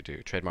thing to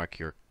do. Trademark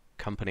your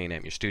company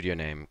name, your studio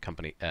name,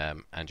 company,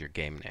 and your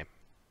game name.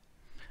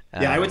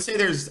 Yeah, I would say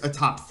there's a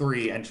top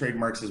three, and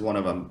trademarks is one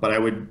of them. But I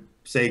would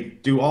say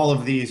do all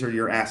of these, or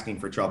you're asking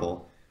for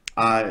trouble.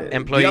 The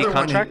Employee other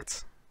one is,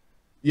 contracts.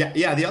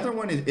 yeah. The other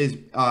one is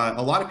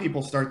a lot of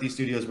people start these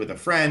studios with a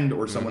friend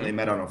or someone they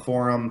met on a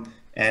forum,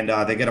 and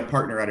they get a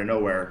partner out of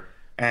nowhere,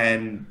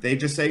 and they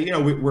just say,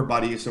 we're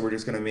buddies, so we're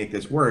just going to make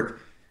this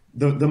work.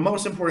 The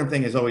most important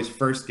thing is always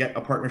first get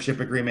a partnership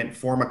agreement,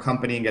 form a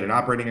company, and get an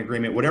operating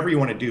agreement, whatever you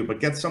want to do, but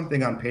get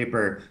something on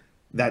paper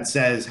that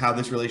says how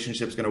this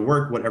relationship is going to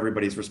work, what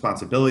everybody's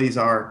responsibilities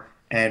are,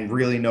 and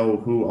really know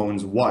who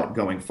owns what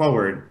going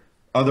forward.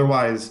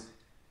 Otherwise,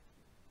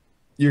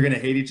 you're going to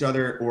hate each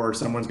other, or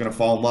someone's going to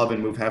fall in love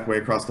and move halfway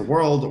across the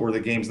world, or the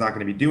game's not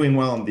going to be doing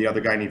well and the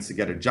other guy needs to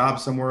get a job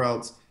somewhere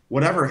else.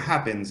 Whatever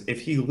happens,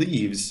 if he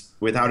leaves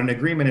without an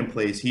agreement in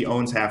place, he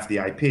owns half the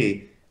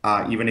IP,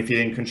 even if he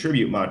didn't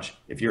contribute much.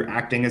 If you're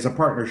acting as a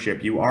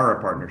partnership, you are a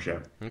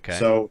partnership. Okay.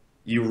 So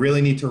you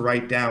really need to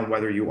write down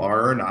whether you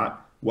are or not,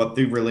 what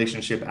the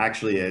relationship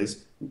actually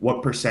is,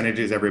 what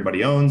percentages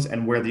everybody owns,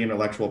 and where the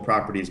intellectual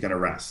property is going to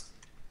rest.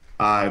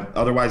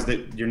 Otherwise,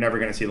 you're never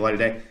going to see the light of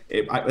day.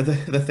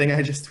 The thing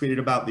I just tweeted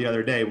about the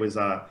other day was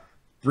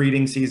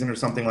breeding season or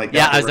something like that.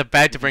 Yeah, I was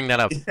about to bring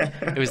that up.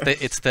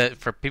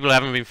 For people who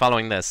haven't been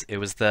following this, it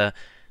was the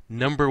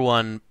number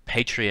one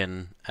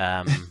Patreon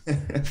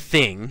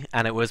thing,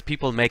 and it was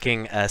people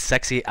making a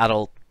sexy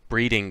adult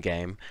breeding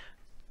game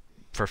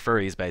for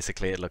furries.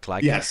 Basically, it looked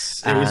like.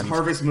 Yes, it was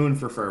Harvest Moon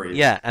for furries.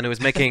 Yeah, and it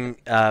was making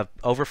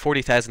over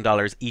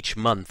 $40,000 each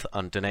month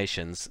on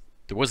donations.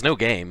 There was no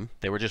game.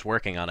 They were just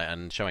working on it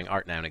and showing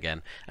art now and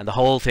again. And the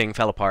whole thing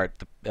fell apart.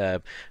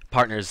 The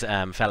partners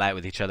fell out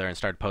with each other and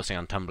started posting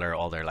on Tumblr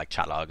all their like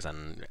chat logs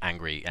and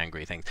angry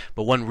things.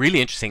 But one really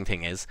interesting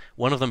thing is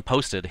one of them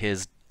posted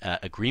his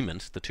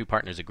agreement, the two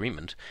partners'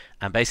 agreement,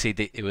 and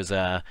basically it was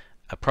a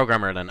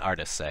programmer and an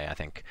artist, say, I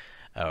think,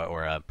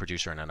 or a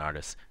producer and an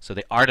artist. So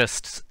the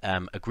artist's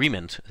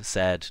agreement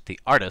said the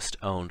artist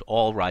owned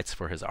all rights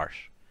for his art.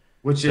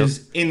 Which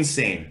is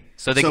insane.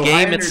 So the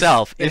game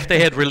itself, if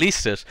they had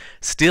released it,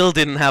 still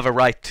didn't have a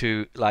right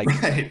to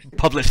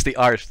publish the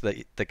art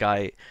that the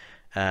guy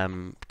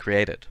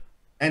created.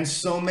 And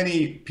so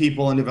many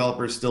people and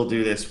developers still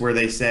do this, where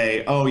they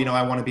say, "Oh,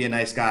 I want to be a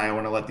nice guy. I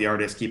want to let the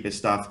artist keep his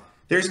stuff."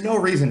 There's no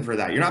reason for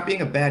that. You're not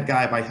being a bad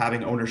guy by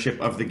having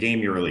ownership of the game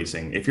you're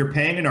releasing. If you're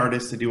paying an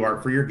artist to do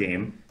art for your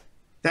game,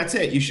 that's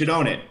it. You should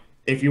own it.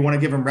 If you want to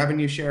give him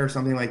revenue share or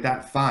something like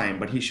that, fine.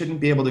 But he shouldn't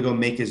be able to go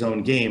make his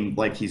own game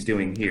like he's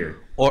doing here.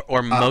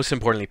 Or most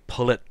importantly,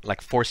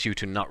 force you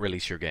to not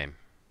release your game.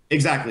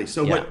 Exactly.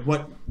 So Yeah.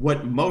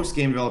 what most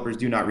game developers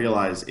do not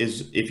realize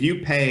is if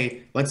you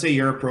pay, let's say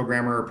you're a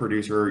programmer or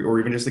producer or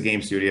even just a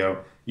game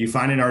studio, you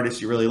find an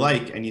artist you really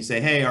like and you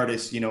say, "Hey,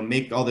 artist,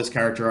 make all this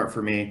character art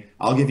for me.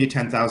 I'll give you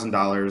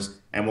 $10,000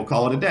 and we'll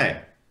call it a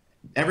day."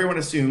 Everyone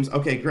assumes,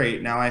 okay,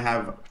 great, now I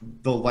have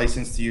the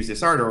license to use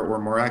this art, or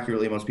more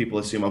accurately, most people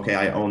assume, okay,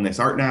 I own this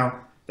art now.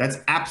 That's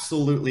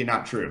absolutely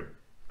not true.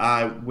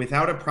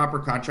 Without a proper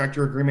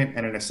contractor agreement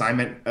and an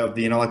assignment of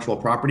the intellectual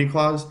property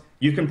clause,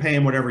 you can pay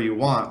him whatever you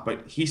want,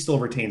 but he still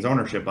retains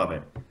ownership of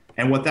it.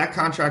 And what that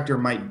contractor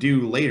might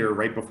do later,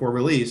 right before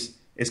release,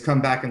 is come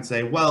back and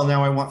say, well,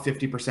 now I want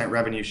 50%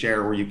 revenue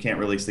share, or you can't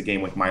release the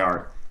game with my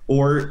art.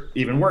 Or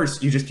even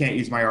worse, you just can't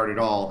use my art at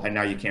all, and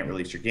now you can't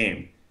release your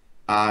game.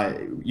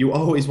 You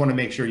always want to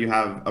make sure you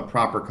have a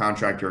proper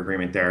contractor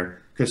agreement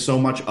there, because so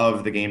much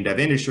of the game dev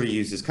industry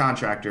uses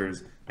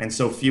contractors, and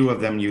so few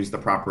of them use the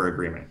proper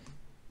agreement.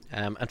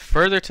 And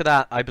further to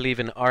that, I believe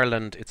in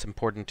Ireland it's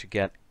important to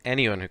get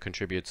anyone who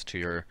contributes to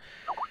your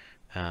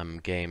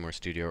game or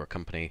studio or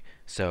company.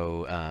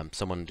 So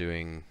someone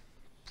doing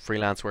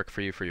freelance work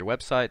for you for your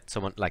website,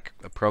 someone like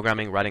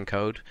programming, writing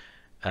code,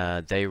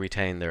 they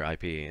retain their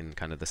IP in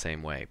kind of the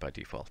same way by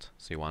default.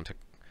 So do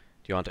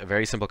you want a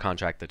very simple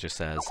contract that just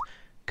says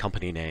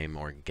company name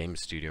or game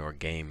studio or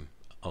game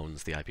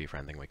owns the IP for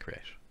anything we create?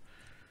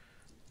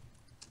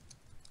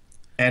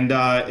 And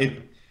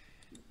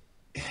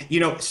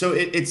so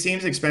it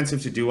seems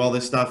expensive to do all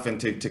this stuff and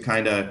to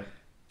kind of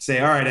say,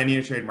 all right, I need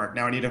a trademark.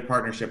 Now I need a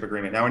partnership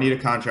agreement. Now I need a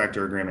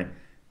contractor agreement.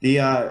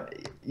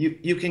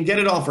 You can get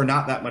it all for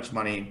not that much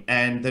money.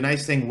 And the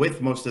nice thing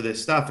with most of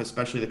this stuff,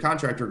 especially the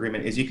contractor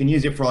agreement, is you can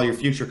use it for all your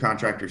future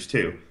contractors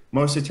too.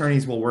 Most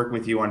attorneys will work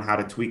with you on how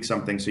to tweak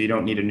something so you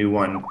don't need a new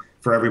one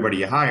for everybody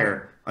you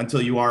hire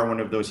until you are one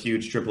of those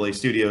huge AAA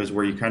studios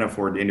where you can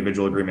afford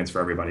individual agreements for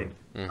everybody.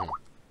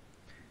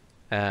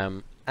 Mm-hmm.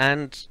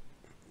 And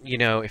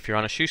if you're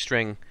on a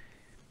shoestring,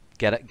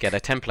 get a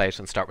template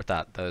and start with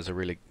that. That is a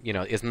really,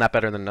 isn't that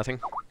better than nothing?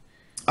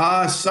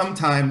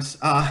 Sometimes,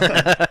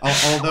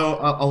 although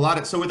a lot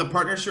of, so with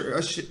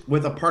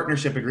a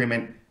partnership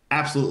agreement,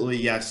 absolutely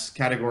yes,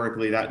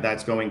 categorically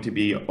that's going to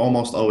be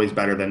almost always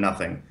better than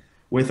nothing.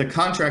 With a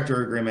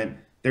contractor agreement,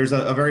 there's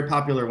a very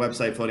popular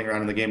website floating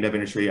around in the game dev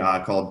industry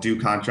called Do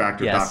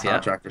Contract or Yes,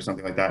 .contract or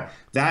something like that.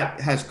 That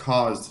has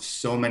caused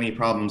so many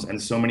problems and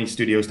so many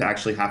studios to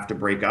actually have to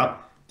break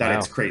up that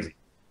it's crazy.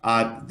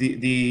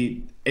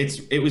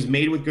 It was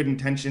made with good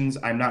intentions.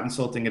 I'm not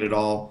insulting it at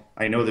all.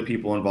 I know the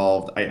people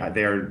involved.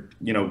 They're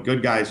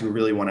good guys who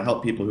really want to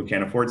help people who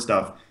can't afford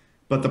stuff.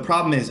 But the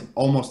problem is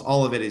almost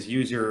all of it is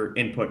user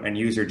input and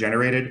user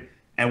generated.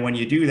 And when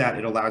you do that,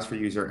 it allows for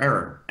user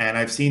error. And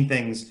I've seen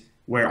things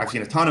where I've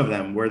seen a ton of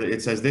them where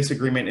it says this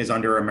agreement is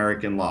under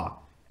American law.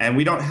 And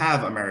we don't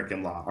have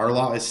American law. Our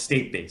law is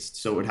state-based.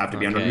 So it would have to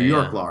be under New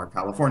York law or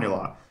California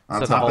law.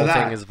 So the whole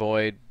thing is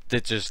void.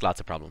 There's just lots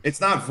of problems.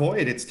 It's not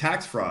void. It's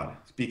tax fraud,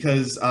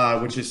 because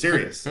which is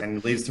serious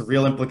and leads to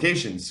real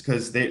implications.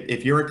 Because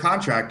if you're a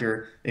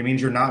contractor, it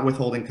means you're not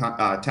withholding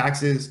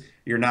taxes.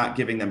 You're not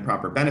giving them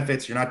proper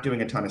benefits. You're not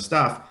doing a ton of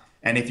stuff.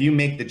 And if you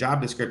make the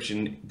job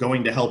description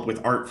going to help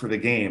with art for the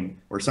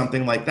game or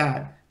something like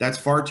that, that's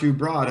far too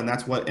broad. And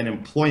that's what an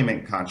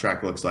employment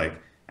contract looks like.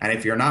 And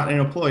if you're not an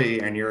employee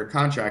and you're a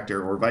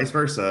contractor or vice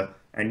versa,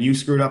 and you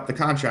screwed up the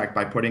contract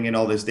by putting in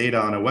all this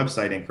data on a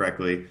website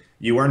incorrectly,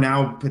 you are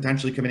now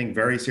potentially committing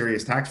very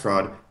serious tax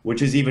fraud,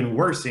 which is even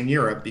worse in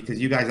Europe because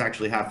you guys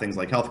actually have things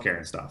like healthcare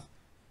and stuff.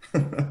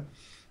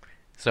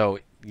 So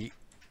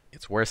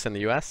it's worse in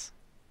the US?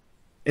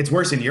 It's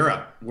worse in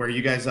Europe, where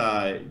you guys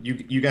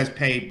you guys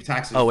pay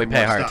taxes. Oh, we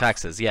pay higher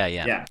taxes.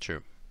 Yeah.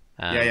 True.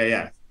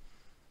 Yeah.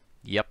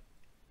 Yep.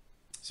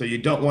 So you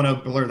don't want to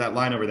blur that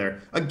line over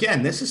there.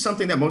 Again, this is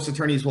something that most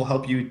attorneys will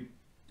help you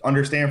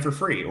understand for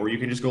free, or you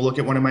can just go look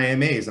at one of my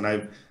AMAs, and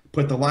I've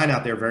put the line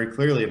out there very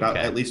clearly about,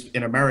 at least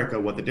in America,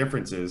 what the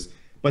difference is.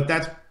 But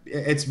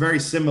it's very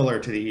similar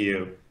to the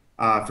EU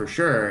for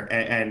sure.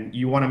 And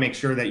you want to make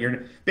sure that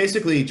you're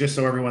basically, just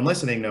so everyone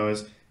listening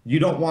knows, you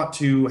don't want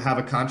to have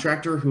a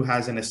contractor who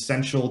has an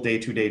essential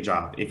day-to-day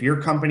job. If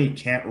your company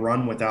can't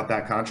run without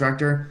that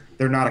contractor,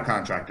 they're not a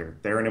contractor.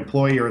 They're an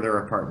employee or they're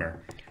a partner.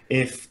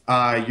 If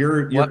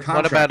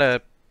what about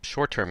a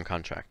short-term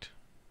contract?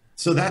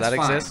 So that's Does that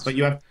fine, exist? But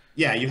you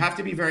have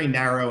to be very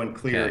narrow and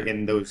clear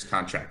in those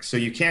contracts. So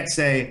you can't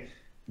say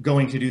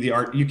going to do the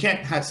art. You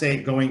can't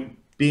say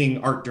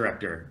being art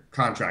director,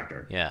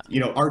 contractor. Yeah.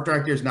 Art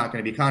director is not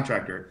going to be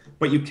contractor,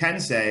 but you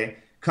can say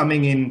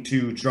coming in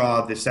to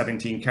draw the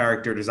 17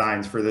 character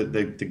designs for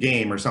the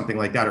game or something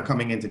like that, or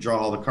coming in to draw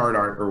all the card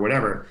art or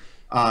whatever.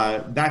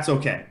 That's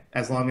okay,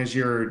 as long as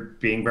you're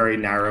being very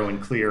narrow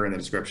and clear in the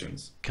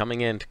descriptions.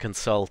 Coming in to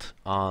consult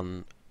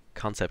on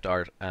concept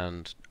art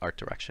and art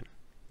direction,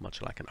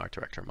 much like an art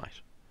director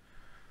might.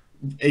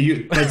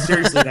 But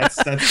seriously, that's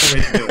the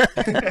way to do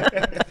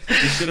it.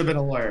 You should have been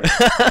a lawyer.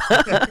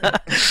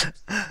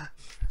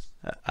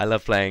 I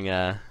love playing,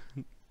 the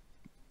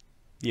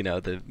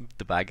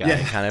bad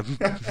guy, kind of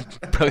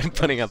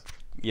putting up,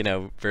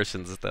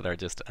 versions that are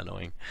just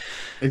annoying.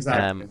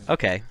 Exactly.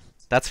 Okay,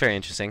 that's very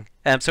interesting.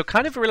 So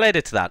kind of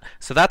related to that.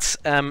 So that's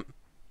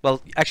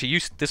well,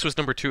 actually, this was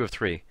number 2 of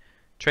 3: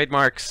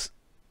 trademarks,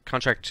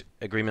 contract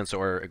agreements,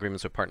 or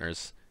agreements with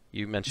partners.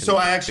 You mentioned. So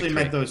I actually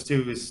meant those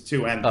two as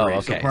 2 and 3. Oh,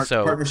 okay.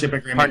 So partnership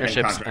agreement,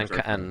 partnerships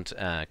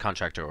and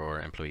contractor or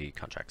employee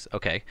contracts.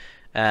 Okay.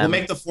 We'll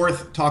make the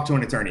 4th talk to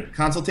an attorney.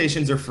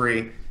 Consultations are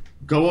free.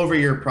 Go over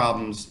your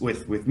problems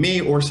with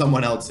me or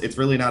someone else. It's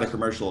really not a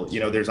commercial.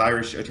 There's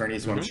Irish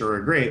attorneys who I'm sure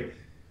are great.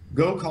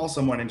 Go call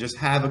someone and just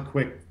have a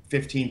quick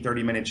 15,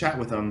 30-minute chat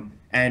with them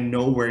and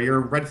know where your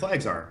red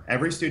flags are.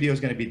 Every studio is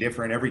going to be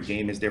different. Every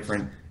game is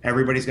different.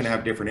 Everybody's going to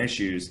have different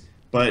issues.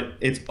 But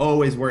it's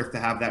always worth to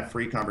have that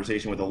free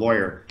conversation with a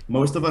lawyer.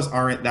 Most of us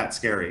aren't that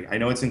scary. I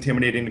know it's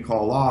intimidating to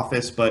call a law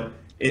office, but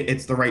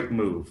it's the right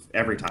move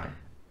every time.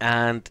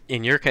 And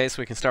in your case,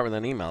 we can start with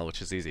an email, which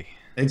is easy.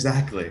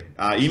 Exactly.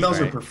 Emails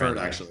are preferred,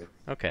 actually.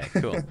 Okay,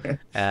 cool.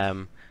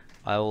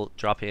 I'll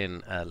drop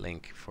in a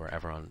link for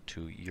everyone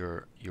to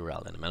your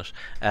URL in a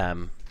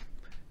minute.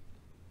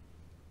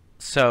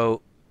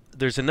 So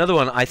there's another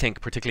one, I think,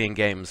 particularly in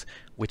games,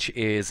 which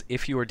is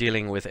if you are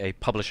dealing with a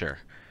publisher.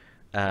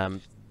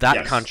 that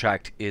Yes.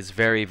 contract is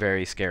very,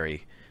 very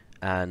scary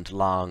and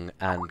long,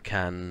 and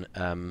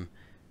can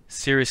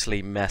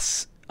seriously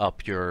mess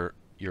up your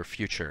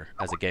future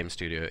as a game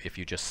studio if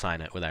you just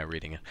sign it without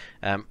reading it.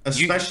 You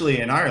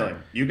Especially in Ireland.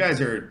 You guys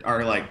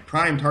are like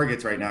prime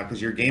targets right now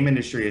because your game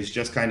industry has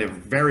just kind of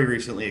very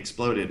recently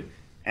exploded.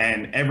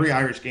 And every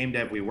Irish game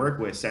dev we work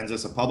with sends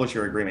us a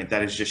publisher agreement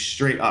that is just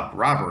straight up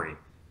robbery.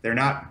 They're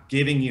not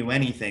giving you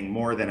anything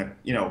more than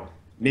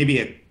maybe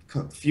a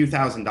few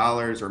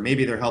 $1,000s, or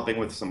maybe they're helping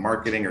with some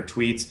marketing or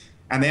tweets.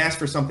 And they ask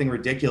for something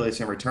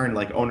ridiculous in return,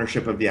 like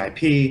ownership of the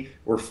IP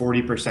or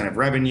 40% of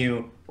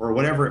revenue or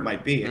whatever it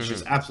might be. It's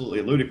just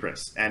absolutely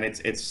ludicrous. And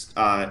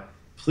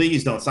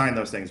please don't sign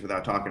those things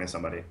without talking to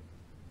somebody.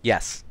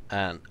 Yes,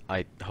 and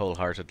I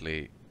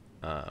wholeheartedly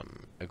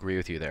agree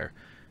with you there.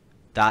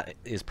 That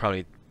is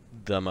probably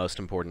the most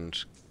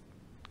important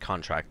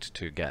contract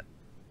to get,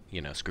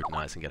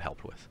 scrutinized and get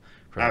helped with.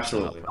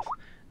 Absolutely.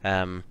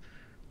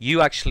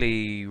 You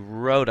actually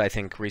wrote, I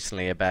think,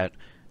 recently about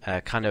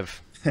kind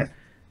of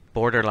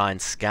borderline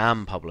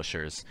scam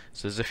publishers.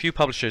 So there's a few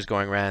publishers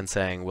going around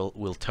saying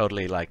we'll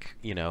totally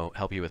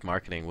help you with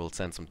marketing. We'll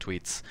send some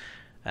tweets.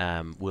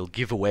 We'll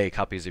give away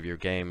copies of your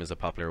game is a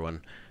popular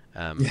one,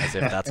 as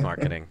if that's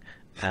marketing.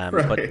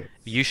 Right. But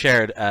you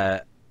shared,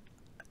 I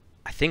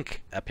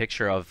think, a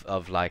picture of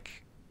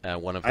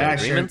one of their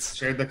agreements.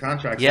 Shared the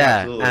contract. Yeah,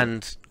 absolutely.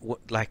 and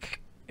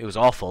it was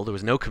awful. There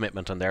was no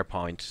commitment on their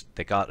point.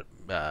 They got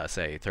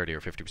say 30 or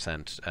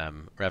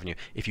 50% revenue.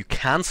 If you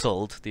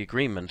cancelled the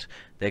agreement,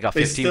 they got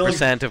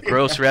 15% of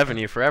gross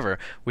revenue forever,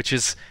 which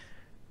is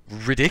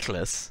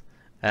ridiculous.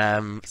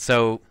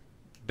 So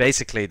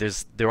basically,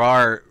 there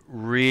are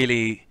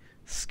really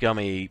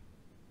scummy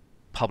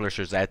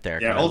publishers out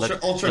there. Yeah,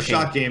 Ultra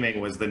Shock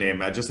Gaming was the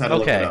name. I just had to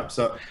look it up.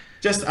 So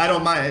I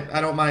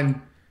don't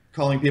mind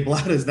calling people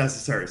out as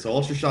necessary. So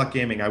Ultra Shock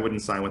Gaming, I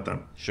wouldn't sign with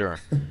them. Sure.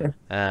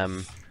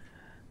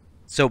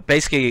 So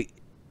basically,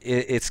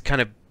 it's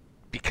kind of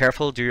be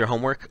careful, do your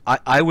homework.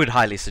 I would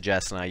highly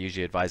suggest, and I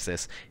usually advise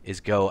this,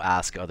 is go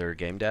ask other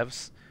game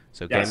devs.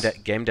 So Yes.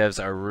 game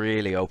devs are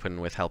really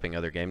open with helping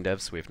other game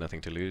devs. We have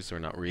nothing to lose. We're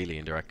not really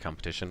in direct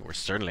competition. We're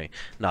certainly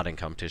not in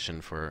competition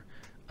for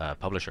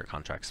publisher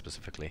contracts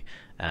specifically.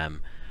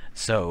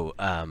 So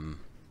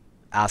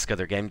ask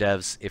other game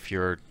devs. If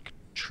you're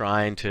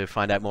trying to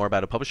find out more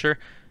about a publisher,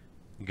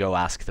 go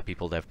ask the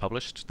people they've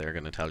published. They're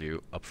going to tell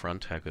you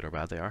upfront how good or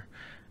bad they are.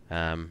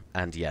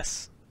 And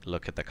yes,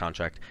 look at the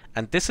contract.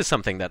 And this is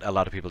something that a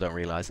lot of people don't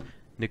realize.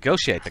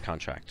 Negotiate the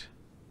contract.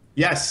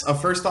 Yes, a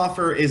first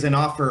offer is an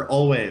offer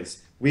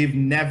always. We've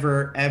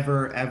never,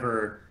 ever,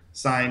 ever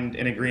signed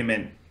an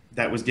agreement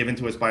that was given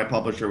to us by a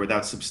publisher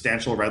without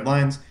substantial red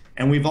lines.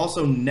 And we've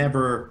also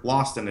never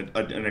lost an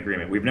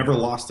agreement. We've never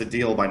lost a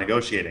deal by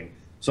negotiating.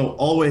 So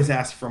always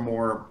ask for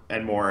more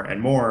and more and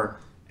more.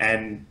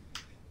 And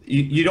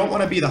you don't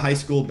want to be the high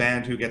school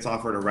band who gets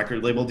offered a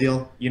record label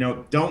deal.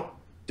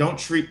 Don't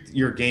treat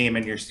your game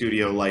and your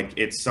studio like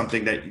it's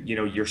something that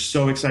you're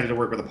so excited to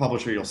work with a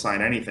publisher you'll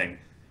sign anything.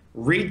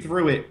 Read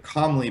through it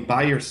calmly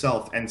by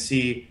yourself and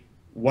see,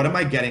 what am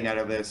I getting out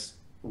of this?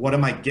 What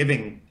am I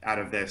giving out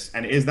of this?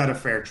 And is that a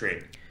fair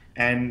trade?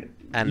 And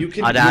you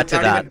can. I'd add to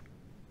that,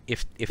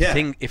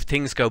 if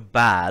things go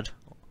bad,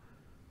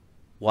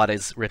 what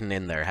is written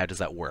in there? How does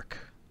that work?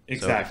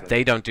 Exactly. So if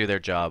they don't do their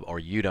job or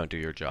you don't do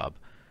your job,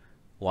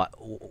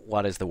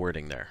 what is the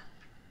wording there?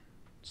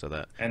 So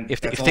that if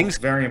things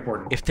very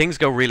important. If things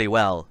go really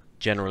well,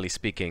 generally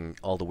speaking,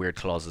 all the weird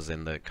clauses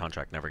in the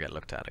contract never get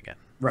looked at again.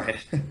 Right.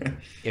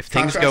 If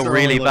things go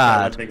really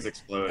bad, things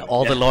explode.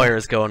 all the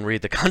lawyers go and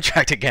read the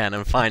contract again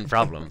and find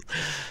problems.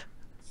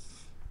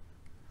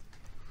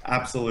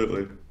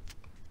 Absolutely.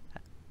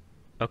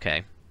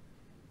 Okay.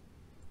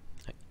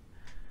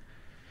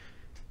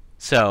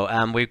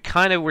 So we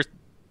kind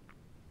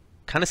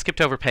of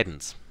skipped over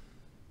patents.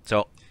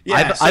 So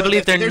Yeah, I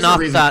believe they're there's a not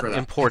reason that for that.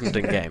 important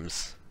in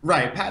games.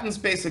 Right. Patents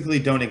basically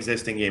don't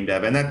exist in game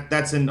dev, and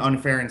that's an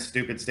unfair and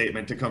stupid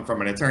statement to come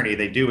from an attorney.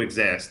 They do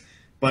exist,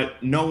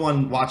 but no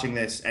one watching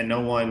this and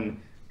no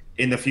one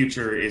in the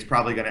future is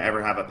probably going to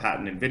ever have a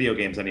patent in video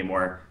games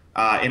anymore.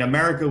 In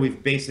America,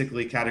 we've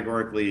basically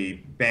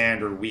categorically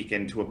banned or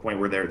weakened to a point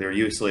where they're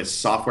useless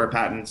software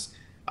patents.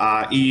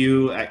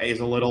 EU is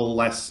a little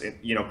less,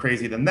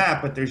 crazy than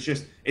that, but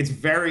it's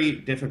very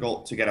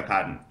difficult to get a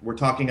patent. We're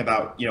talking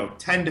about,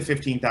 $10,000 to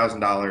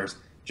 $15,000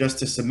 just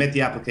to submit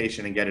the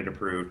application and get it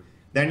approved.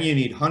 Then you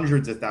need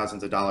hundreds of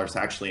thousands of dollars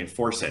to actually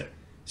enforce it.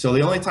 So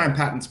the only time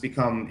patents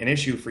become an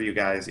issue for you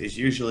guys is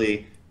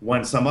usually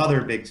when some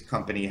other big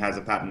company has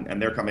a patent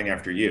and they're coming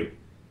after you.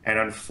 And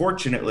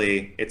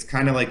unfortunately, it's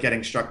kind of like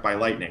getting struck by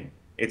lightning.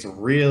 It's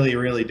really,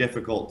 really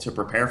difficult to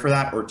prepare for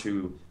that or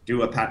to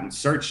do a patent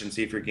search and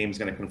see if your game's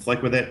going to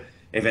conflict with it.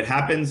 If it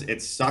happens,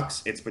 it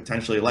sucks. It's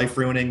potentially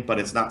life-ruining, but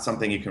it's not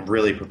something you can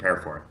really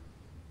prepare for.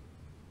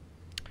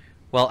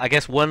 Well, I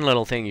guess one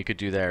little thing you could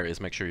do there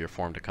is make sure you're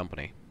formed a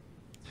company.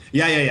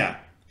 Yeah.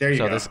 There you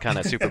go. So this is kind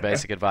of super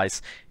basic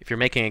advice. If you're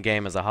making a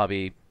game as a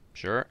hobby,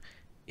 sure.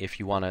 If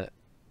you want to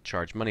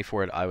charge money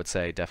for it, I would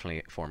say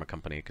definitely form a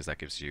company because that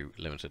gives you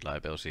limited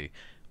liability.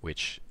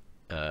 which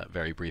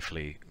very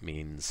briefly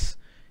means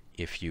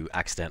if you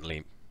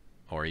accidentally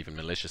or even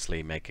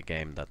maliciously make a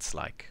game that's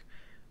like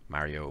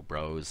Mario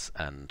Bros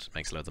and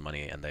makes loads of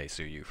money and they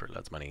sue you for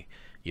loads of money,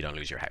 you don't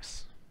lose your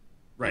house.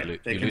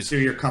 Right. They can sue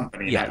your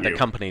company, yeah, not the you.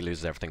 company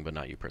loses everything, but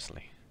not you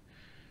personally.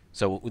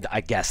 So I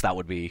guess that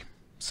would be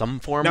some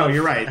form No, of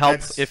you're right. help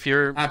That's if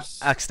you're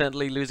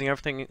accidentally losing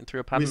everything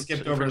through a patent. We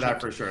skipped over that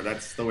for sure.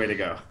 That's the way to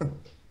go.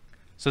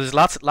 So there's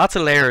lots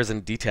of layers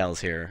and details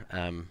here,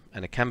 and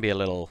it can be a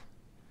little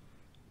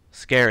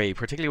scary,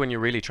 particularly when you're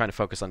really trying to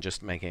focus on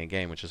just making a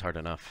game, which is hard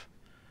enough.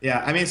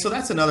 Yeah, I mean, so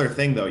that's another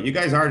thing, though. You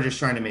guys are just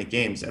trying to make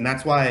games, and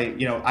that's why,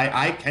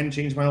 I can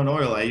change my own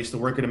oil. I used to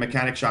work at a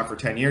mechanic shop for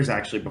 10 years,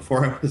 actually,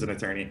 before I was an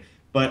attorney.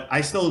 But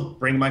I still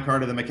bring my car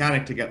to the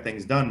mechanic to get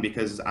things done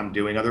because I'm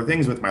doing other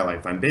things with my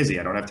life. I'm busy.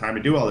 I don't have time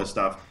to do all this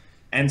stuff.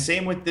 And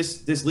same with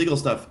this legal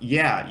stuff.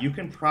 Yeah, you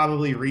can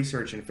probably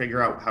research and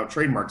figure out how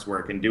trademarks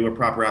work and do a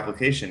proper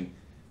application.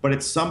 But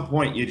at some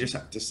point, you just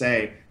have to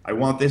say, I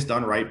want this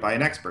done right by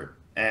an expert.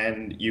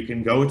 And you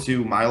can go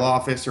to my law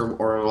office or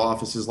law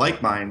offices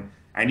like mine,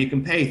 and you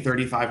can pay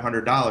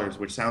 $3,500,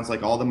 which sounds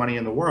like all the money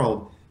in the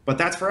world, but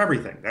that's for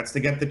everything. That's to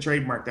get the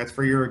trademark. That's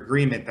for your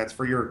agreement. That's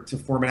for to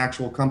form an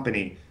actual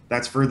company.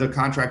 That's for the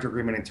contract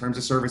agreement in terms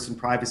of service and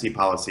privacy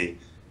policy.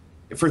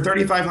 For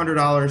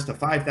 $3,500 to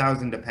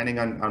 $5,000, depending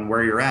on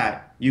where you're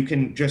at, you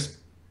can just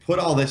put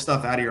all this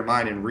stuff out of your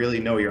mind and really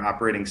know you're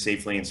operating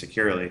safely and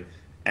securely.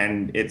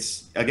 And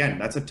again,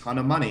 that's a ton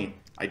of money.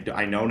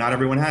 I know not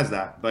everyone has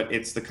that, but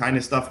it's the kind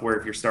of stuff where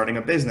if you're starting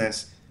a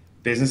business,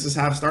 businesses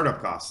have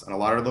startup costs, and a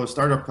lot of those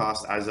startup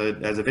costs as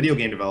a video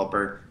game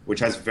developer, which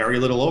has very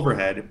little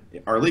overhead,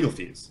 are legal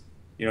fees.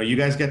 You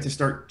guys get to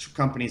start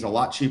companies a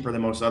lot cheaper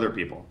than most other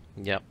people.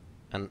 Yep,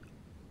 and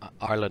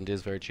Ireland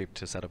is very cheap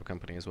to set up a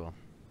company as well.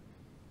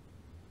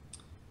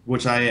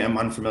 Which I am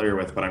unfamiliar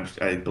with, but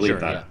I believe sure,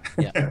 that.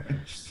 Yeah.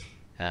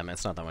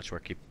 It's not that much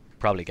work. You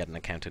probably get an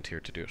accountant here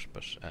to do it,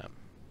 but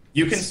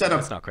you can set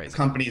up not crazy.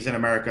 companies in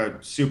America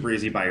super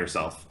easy by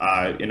yourself.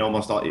 In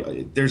almost all,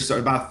 there's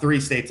about 3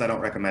 states I don't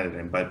recommend it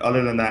in, but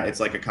other than that, it's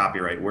like a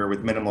copyright where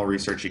with minimal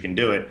research you can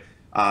do it.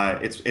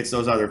 It's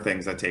those other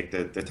things that take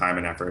the time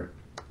and effort.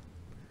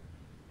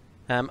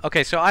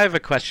 Okay, so I have a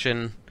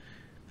question,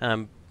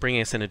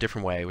 bringing us in a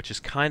different way, which is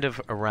kind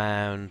of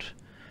around.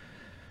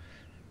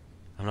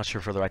 I'm not sure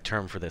if the right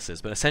term for this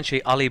is, but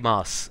essentially, Ali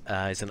Moss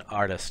is an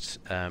artist.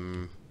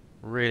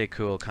 Really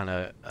cool kind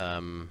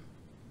of.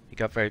 He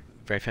got very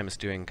famous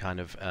doing kind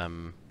of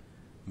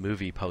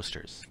movie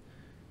posters.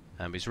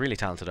 He's a really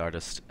talented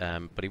artist,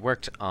 but he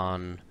worked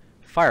on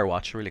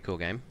Firewatch, a really cool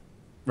game,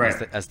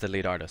 right, as the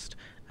lead artist.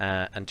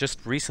 And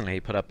just recently he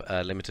put up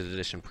a limited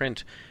edition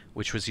print,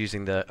 which was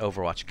using the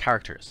Overwatch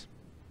characters.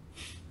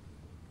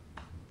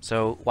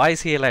 So why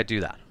is he allowed to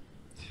do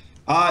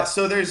that?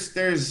 So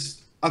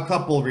there's a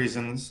couple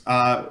reasons.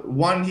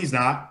 One, he's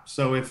not.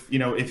 So if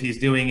he's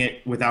doing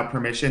it without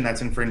permission,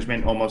 that's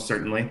infringement almost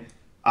certainly.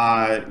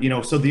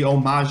 So the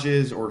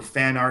homages or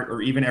fan art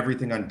or even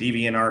everything on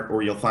DeviantArt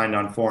or you'll find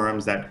on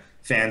forums that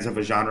fans of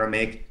a genre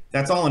make,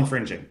 that's all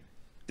infringing.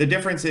 The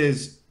difference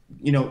is,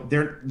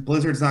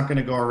 Blizzard's not going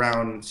to go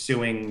around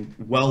suing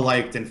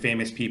well-liked and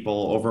famous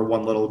people over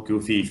one little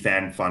goofy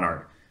fan fun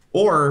art.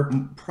 Or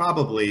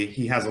probably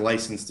he has a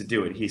license to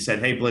do it. He said,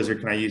 hey, Blizzard,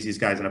 can I use these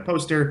guys in a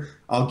poster?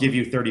 I'll give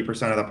you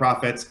 30% of the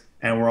profits,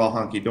 and we're all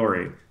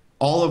hunky-dory.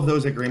 All of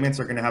those agreements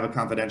are going to have a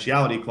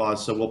confidentiality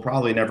clause, so we'll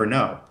probably never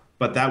know.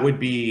 But that would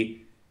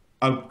be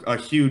a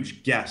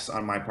huge guess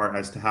on my part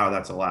as to how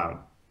that's allowed.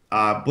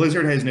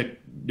 Blizzard has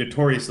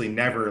notoriously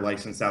never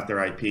licensed out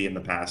their IP in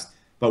the past.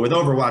 But with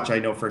Overwatch, I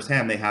know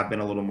firsthand they have been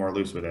a little more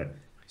loose with it.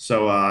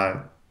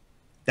 So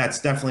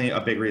that's definitely a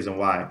big reason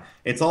why.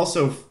 It's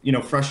also,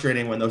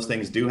 frustrating when those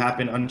things do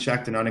happen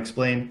unchecked and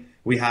unexplained.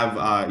 We have,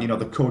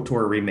 the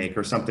KOTOR remake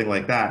or something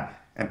like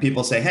that. And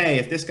people say, hey,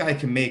 if this guy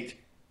can make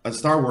a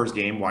Star Wars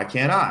game, why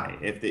can't I?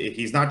 If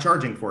he's not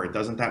charging for it,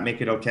 doesn't that make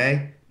it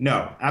okay?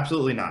 No,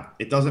 absolutely not.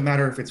 It doesn't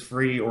matter if it's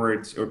free or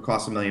it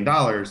costs $1 million.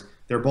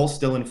 They're both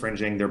still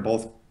infringing. They're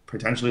both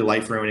potentially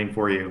life-ruining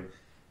for you.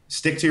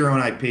 Stick to your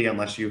own IP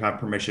unless you have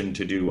permission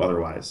to do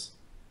otherwise.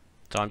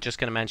 So I'm just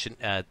going to mention,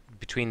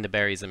 Between the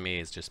Berries and Me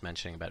is just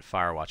mentioning about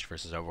Firewatch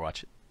versus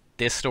Overwatch.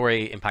 This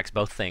story impacts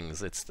both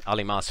things. It's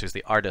Ali Moss, who's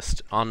the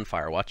artist on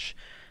Firewatch,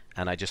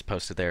 and I just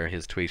posted there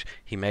his tweet.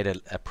 He made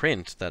a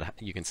print that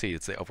you can see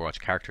it's the Overwatch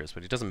characters,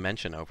 but he doesn't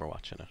mention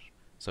Overwatch in it.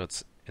 So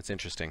it's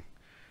interesting.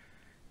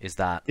 Is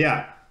that...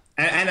 Yeah,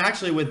 and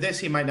actually with this,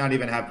 he might not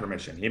even have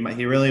permission.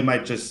 He really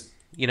might just...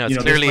 it's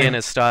clearly in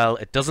his style.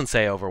 It doesn't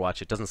say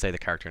Overwatch. It doesn't say the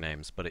character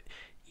names, but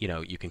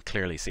you can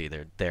clearly see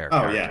they're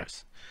characters. Yeah.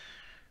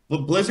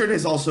 Well, Blizzard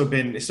has also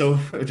been, so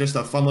just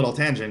a fun little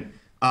tangent,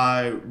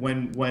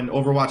 when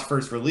Overwatch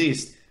first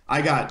released,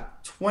 I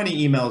got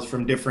 20 emails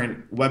from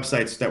different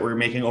websites that were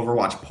making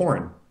Overwatch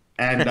porn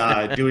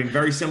and doing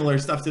very similar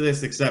stuff to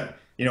this, except,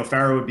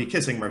 Pharaoh would be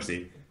kissing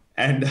Mercy.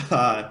 and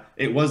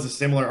it was the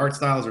similar art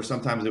styles, or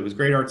sometimes it was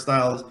great art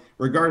styles.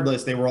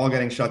 Regardless, they were all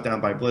getting shut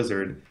down by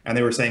Blizzard, and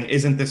they were saying,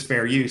 "Isn't this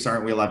fair use?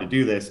 Aren't we allowed to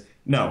do this?"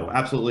 No,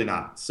 absolutely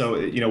not. So,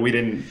 we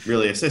didn't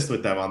really assist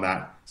with them on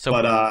that. So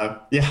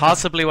But yeah,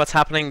 possibly what's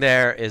happening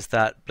there is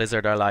that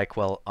Blizzard are like,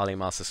 well, Ollie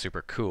Moss is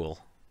super cool,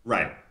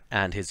 right.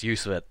 and his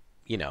use of it,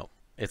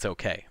 it's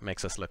okay,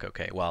 makes us look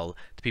okay. While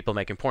the people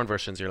making porn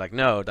versions, you're like,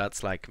 no,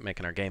 that's like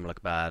making our game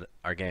look bad.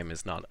 Our game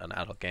is not an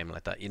adult game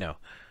like that.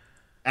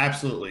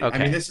 Absolutely. I Okay.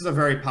 mean, this is a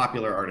very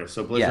popular artist,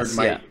 so Blizzard Yes,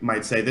 yeah.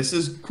 might say this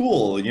is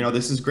cool.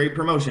 This is great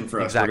promotion for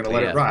us. We're Exactly, going to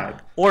let yeah. it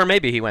ride. Or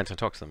maybe he went and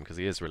talked to them because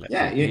he is really,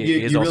 Yeah,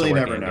 he is you also really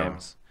working never in know.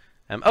 games.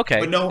 Okay,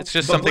 But no, it's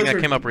just but something that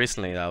Blizzard, came up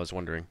recently that I was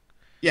wondering.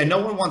 yeah, no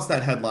one wants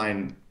that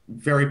headline.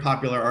 Very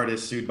popular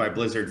artist sued by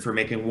Blizzard for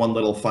making one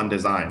little fun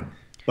design.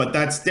 But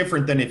that's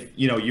different than if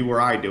you or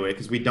I do it,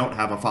 because we don't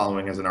have a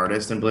following as an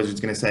artist, and Blizzard's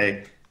going to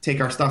say,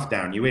 "Take our stuff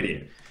down, you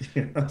idiot."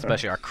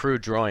 Especially our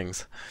crude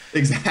drawings.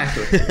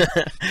 Exactly.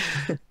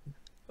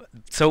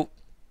 So,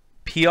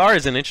 PR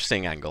is an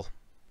interesting angle.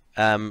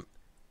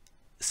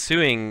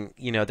 Suing,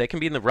 they can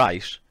be in the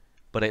right,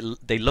 but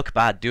they look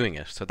bad doing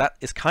it. So that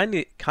is kind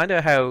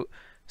of how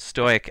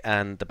Stoic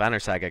and the Banner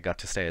Saga got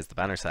to stay as the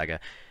Banner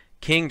Saga.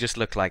 King just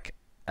looked like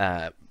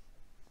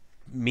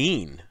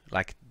mean.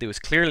 Like, it was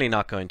clearly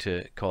not going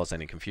to cause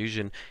any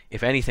confusion.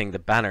 If anything, the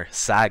Banner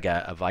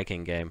Saga, a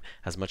Viking game,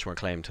 has much more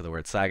claim to the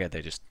word saga.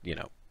 They just,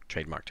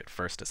 trademarked it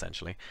first,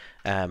 essentially.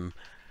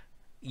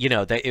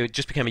 It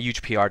just became a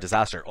huge PR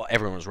disaster.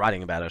 Everyone was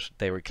writing about it.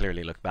 They were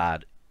clearly looked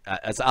bad.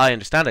 As I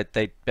understand it,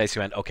 they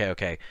basically went,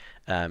 okay,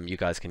 you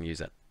guys can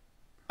use it.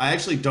 I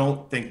actually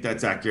don't think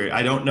that's accurate.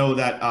 I don't know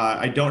that.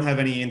 I don't have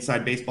any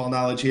inside baseball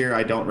knowledge here.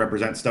 I don't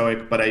represent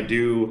Stoic, but I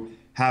do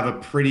have a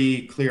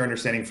pretty clear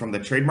understanding from the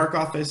trademark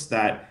office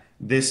that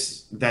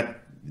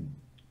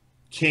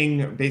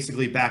King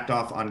basically backed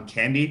off on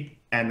Candy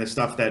and the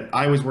stuff that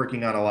I was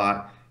working on a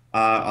lot.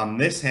 On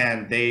this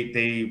hand,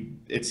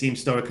 it seems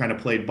Stoic kind of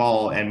played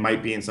ball and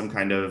might be in some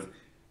kind of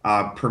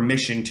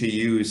permission to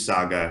use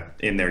Saga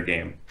in their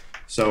game.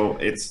 So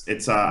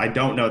it's I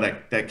don't know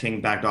that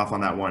King backed off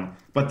on that one.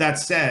 But that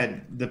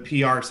said, the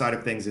PR side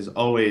of things is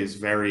always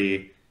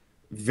very,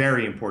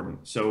 very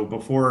important. So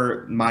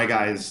before my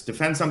guys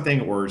defend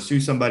something or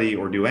sue somebody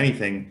or do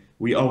anything,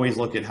 we always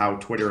look at how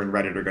Twitter and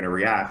Reddit are going to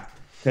react,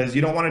 because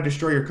you don't want to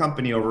destroy your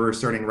company over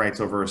asserting rights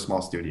over a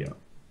small studio.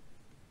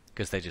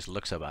 Because they just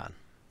look so bad.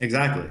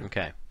 Exactly.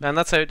 Okay. And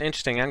that's an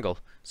interesting angle.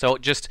 So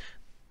just,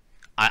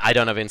 I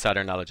don't have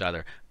insider knowledge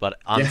either, but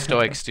on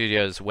Stoic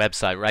Studios'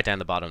 website, right down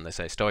the bottom, they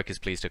say, Stoic is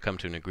pleased to come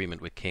to an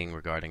agreement with King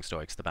regarding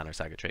Stoic's The Banner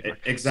Saga trademark.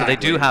 Exactly.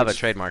 So they do have a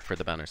trademark for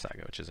The Banner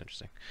Saga, which is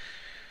interesting.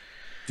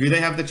 Do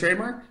they have the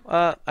trademark?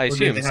 I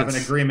assume. Or do they have an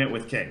agreement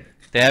with King?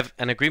 They have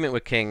an agreement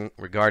with King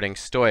regarding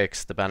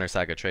Stoic's The Banner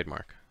Saga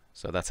trademark.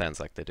 So that sounds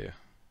like they do.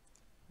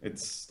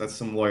 That's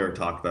some lawyer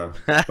talk, though.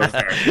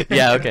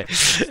 Yeah, okay.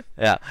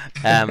 Yeah.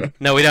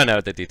 No, we don't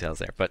know the details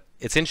there, but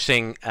it's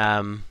interesting.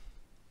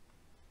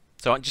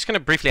 So I'm just going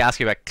to briefly ask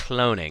you about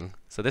cloning.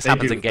 So this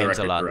happens in games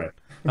a lot. Correct.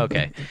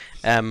 Okay.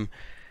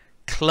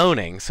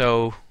 Cloning.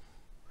 So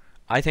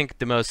I think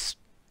the most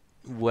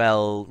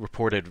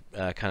well-reported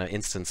kind of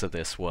instance of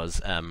this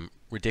was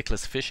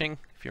Ridiculous Fishing,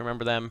 if you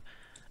remember them.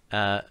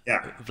 Yeah.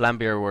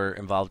 Vlambeer were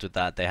involved with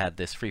that. They had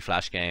this free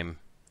flash game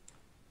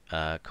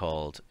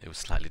called, it was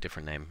a slightly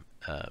different name,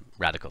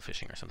 Radical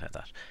Fishing or something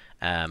like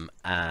that.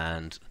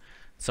 And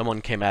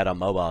someone came out on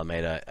mobile and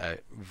made a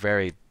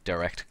very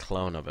direct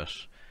clone of it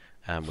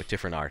with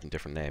different art and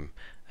different name,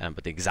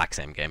 but the exact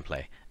same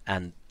gameplay.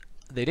 And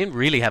they didn't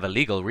really have a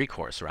legal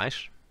recourse, right?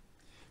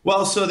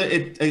 Well, so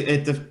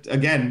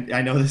again,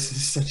 I know this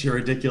is such a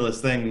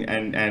ridiculous thing,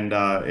 and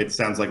it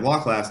sounds like law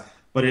class,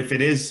 but if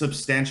it is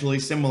substantially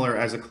similar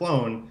as a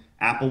clone,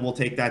 Apple will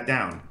take that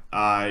down.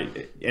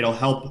 It'll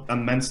help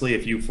immensely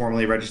if you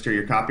formally register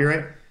your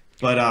copyright,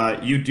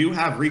 but you do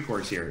have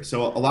recourse here.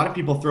 So a lot of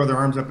people throw their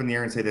arms up in the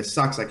air and say, this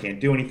sucks, I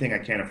can't do anything, I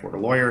can't afford a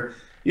lawyer.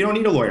 You don't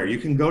need a lawyer. You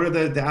can go to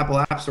the Apple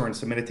App Store and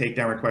submit a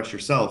takedown request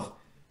yourself.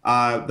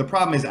 The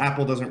problem is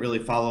Apple doesn't really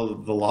follow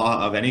the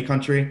law of any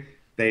country.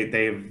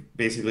 They've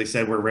basically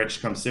said, we're rich,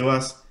 come sue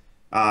us.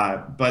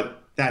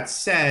 But that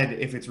said,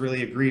 if it's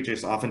really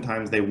egregious,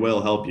 oftentimes they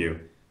will help you.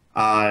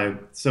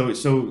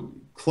 So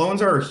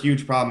clones are a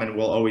huge problem and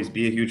will always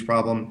be a huge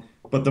problem.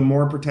 But the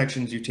more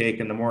protections you take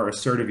and the more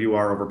assertive you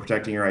are over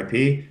protecting your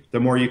IP,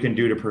 the more you can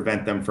do to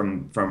prevent them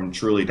from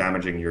truly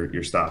damaging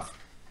your stuff.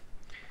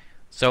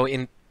 So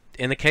in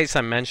the case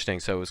I'm mentioning,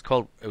 so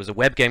it was a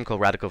web game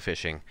called Radical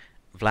Fishing.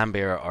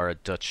 Vlambeer are a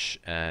Dutch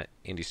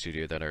indie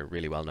studio that are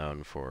really well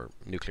known for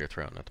Nuclear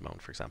Throne at the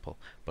moment, for example,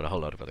 but a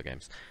whole lot of other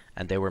games.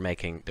 And they were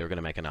going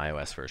to make an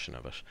iOS version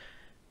of it.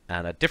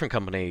 And a different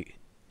company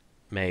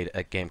made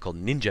a game called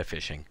Ninja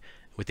Fishing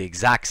with the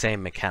exact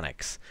same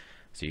mechanics.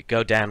 So you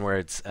go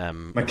downwards,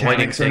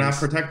 mechanics are not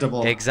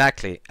protectable.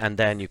 Exactly, and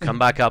then you come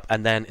back up,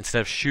 and then instead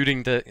of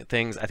shooting the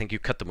things, I think you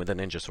cut them with a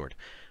ninja sword.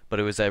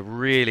 But it was a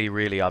really,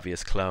 really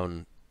obvious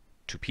clone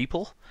to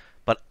people.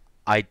 But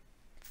I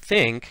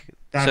think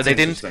That's so. They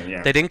interesting,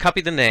 yeah. didn't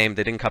copy the name.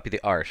 They didn't copy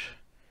the art.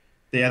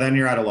 Yeah, then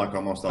you're out of luck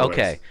almost always.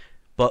 Okay,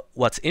 but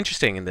what's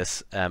interesting in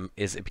this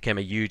is it became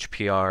a huge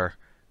PR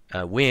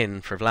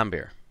win for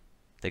Vlambeer.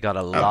 They got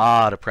a Oh,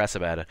 lot of press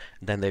about it.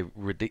 Then they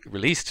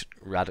released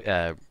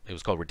it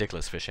was called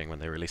Ridiculous Fishing when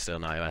they released it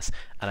on iOS,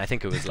 and I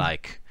think it was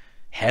like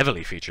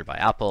heavily featured by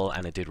Apple,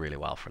 and it did really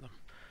well for them.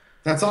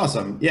 that's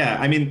awesome. Yeah,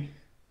 I mean,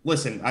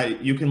 listen,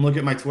 you can look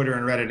at my Twitter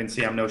and Reddit and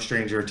see I'm no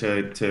stranger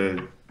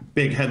to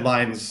big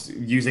headlines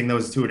using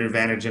those to an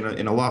advantage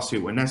in a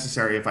lawsuit when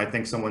necessary. If I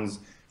think someone's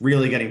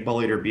really getting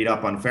bullied or beat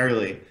up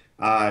unfairly,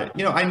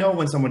 I know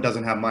when someone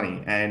doesn't have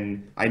money,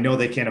 and I know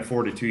they can't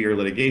afford a 2-year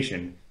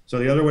litigation. So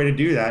the other way to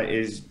do that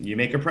is you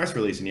make a press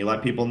release and you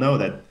let people know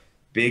that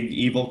big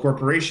evil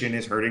corporation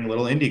is hurting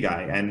little indie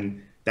guy,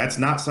 and that's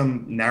not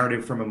some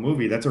narrative from a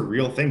movie. That's a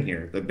real thing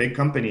here. The big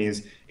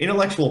companies,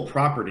 intellectual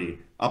property,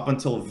 up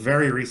until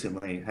very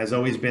recently, has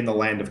always been the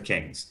land of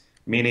kings,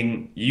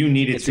 meaning you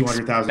needed It's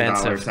 $200,000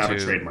 expensive to have a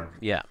to trademark.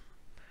 yeah,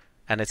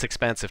 and it's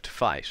expensive to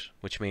fight,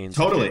 which means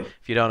Totally.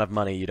 if you don't have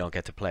money, you don't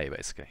get to play,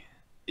 basically.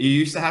 You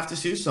used to have to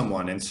sue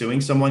someone, and suing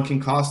someone can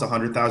cost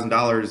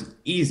 $100,000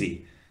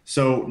 easy.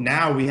 So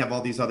now we have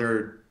all these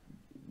other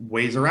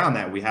ways around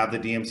that. We have the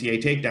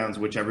DMCA takedowns,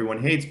 which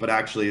everyone hates, but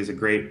actually is a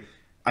great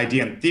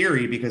idea in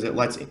theory because it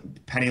lets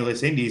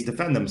penniless indies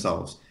defend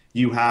themselves.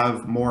 You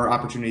have more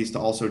opportunities to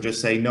also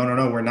just say, no, no,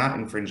 no, we're not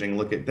infringing.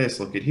 Look at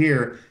this, look at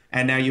here.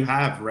 And now you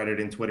have Reddit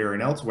and Twitter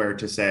and elsewhere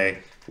to say,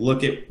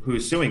 look at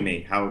who's suing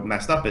me. How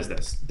messed up is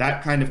this?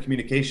 That kind of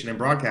communication and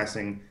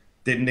broadcasting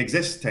didn't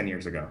exist 10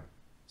 years ago.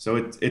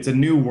 So it's a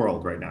new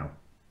world right now,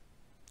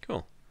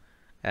 Cool.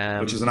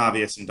 which is an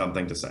obvious and dumb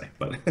thing to say,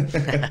 but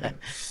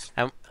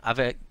I have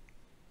a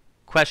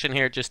question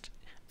here. Just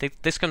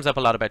this comes up a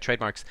lot about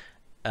trademarks.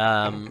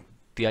 The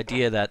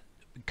idea that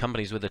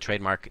companies with a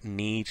trademark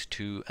need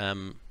to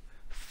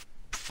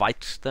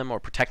fight them or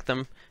protect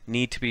them,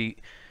 need to be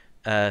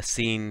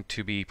seen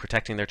to be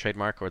protecting their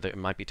trademark, or that it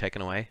might be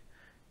taken away.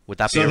 Would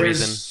that be so a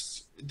reason?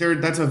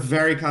 that's a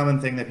very common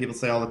thing that people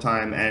say all the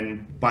time.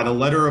 And by the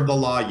letter of the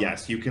law,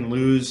 yes, you can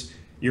lose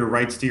your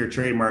rights to your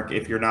trademark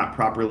if you're not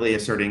properly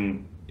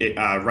asserting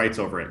rights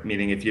over it.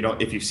 Meaning, if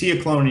you see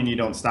a clone and you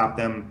don't stop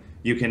them,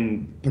 you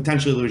can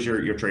potentially lose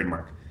your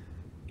trademark.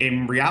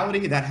 In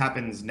reality, that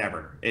happens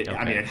never.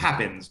 I mean, it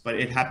happens, but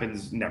it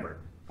happens never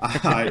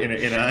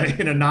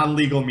in a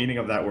non-legal meaning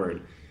of that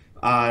word.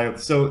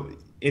 So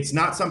it's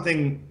not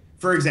something.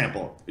 For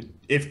example,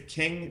 if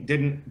King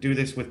didn't do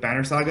this with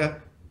Banner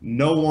Saga,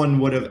 no one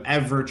would have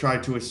ever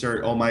tried to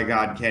assert, "Oh my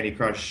God, Candy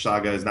Crush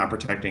Saga is not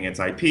protecting its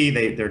IP.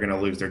 They're going to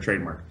lose their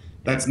trademark."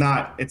 It's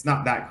not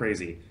that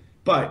crazy.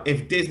 But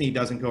if Disney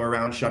doesn't go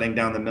around shutting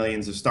down the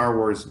millions of Star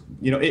Wars,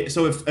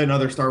 so if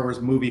another Star Wars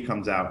movie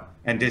comes out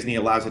and Disney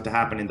allows it to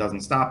happen and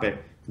doesn't stop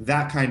it,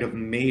 that kind of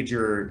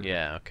major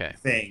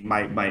thing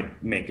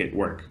might make it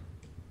work.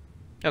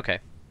 Okay.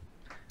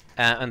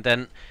 And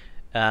then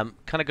kind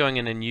of going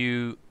in a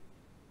new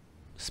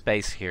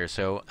space here.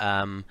 So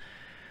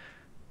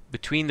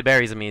between the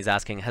berries and me is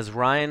asking, has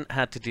Ryan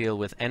had to deal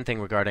with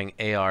anything regarding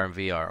AR and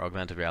VR,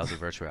 augmented reality,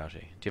 virtual reality?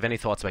 Do you have any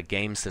thoughts about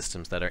game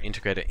systems that are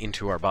integrated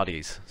into our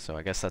bodies? So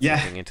I guess that's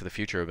looking into the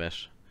future a bit.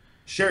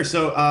 Sure.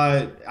 So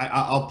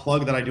I'll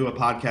plug that I do a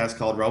podcast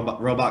called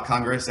Robot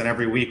Congress, and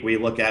every week we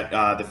look at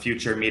the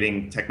future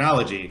meeting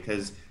technology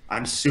because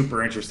I'm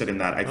super interested in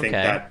that. I think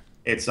that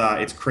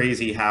it's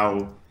crazy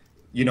how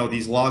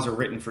these laws are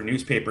written for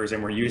newspapers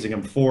and we're using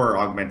them for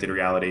augmented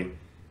reality.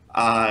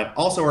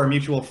 Also, our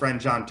mutual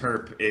friend John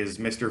Terp is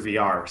Mr.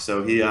 VR,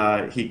 so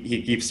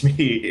he keeps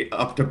me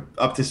up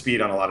to speed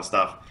on a lot of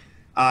stuff.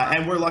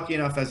 And we're lucky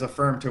enough as a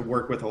firm to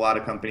work with a lot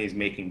of companies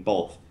making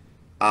both.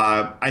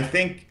 I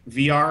think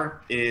VR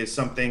is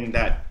something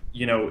that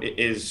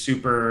is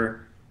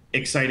super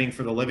exciting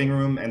for the living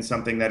room and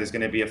something that is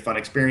going to be a fun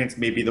experience.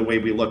 Maybe the way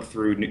we look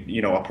through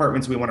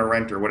apartments we want to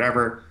rent or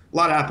whatever. A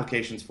lot of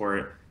applications for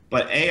it.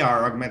 But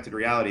AR, augmented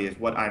reality, is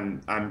what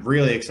I'm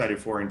really excited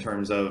for in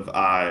terms of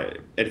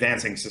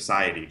advancing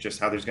society. Just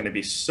how there's going to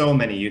be so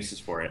many uses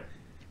for it.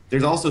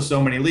 There's also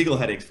so many legal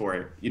headaches for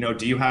it.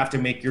 Do you have to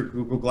make your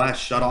Google Glass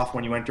shut off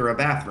when you enter a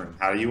bathroom?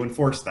 How do you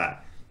enforce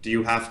that? Do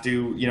you have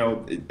to,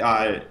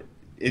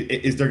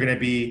 is there going to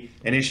be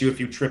an issue if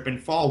you trip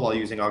and fall while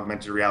using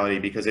augmented reality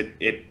because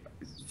it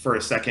for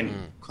a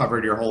second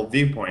covered your whole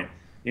viewpoint?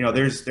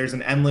 There's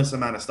an endless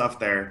amount of stuff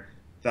there.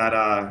 That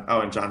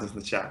and John's in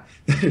the chat.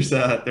 There's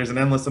an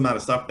endless amount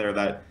of stuff there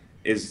that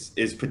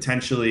is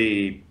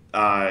potentially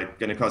going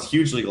to cause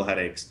huge legal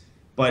headaches.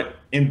 But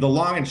in the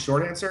long and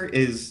short answer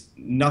is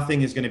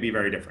nothing is going to be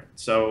very different.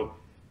 So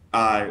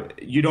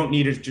you don't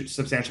need a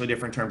substantially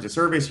different terms of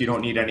service. You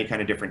don't need any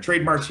kind of different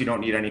trademarks. You don't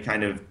need any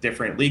kind of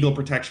different legal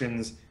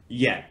protections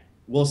yet.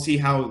 We'll see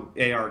how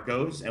AR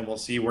goes, and we'll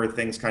see where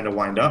things kind of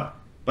wind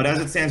up. But as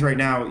it stands right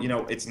now,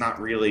 it's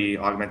not really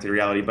augmented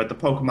reality. But the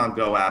Pokemon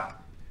Go app,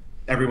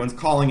 everyone's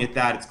calling it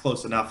that. It's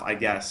close enough, I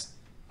guess.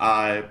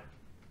 They're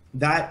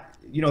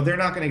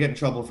not going to get in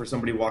trouble for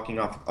somebody walking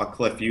off a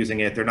cliff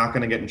using it. They're not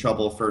going to get in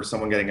trouble for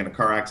someone getting in a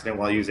car accident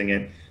while using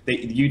it.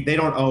 They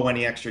don't owe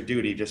any extra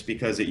duty just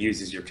because it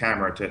uses your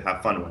camera to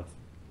have fun with.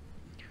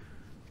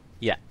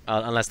 Yeah,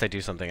 unless they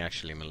do something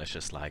actually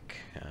malicious, like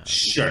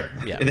Sure.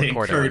 yeah, They recording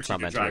when encourage it's you not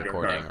to meant to be drive your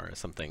recording car. or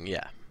something.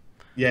 Yeah.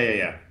 Yeah, yeah,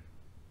 yeah.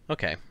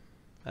 Okay.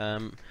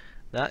 Um,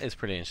 that is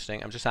pretty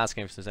interesting. I'm just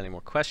asking if there's any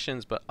more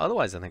questions, but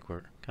otherwise I think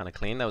we're kind of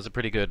clean. That was a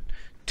pretty good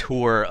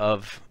tour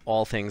of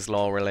all things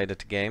law related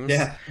to games.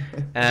 Yeah.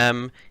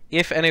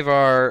 If any of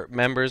our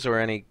members or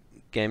any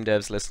game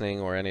devs listening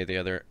or any of the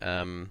other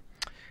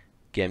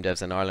game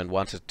devs in Ireland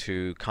wanted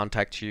to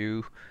contact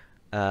you,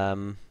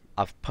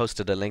 I've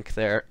posted a link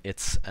there.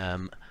 It's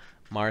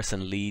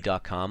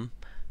morrisonlee.com.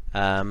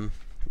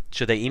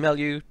 Should they email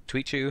you,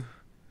 tweet you?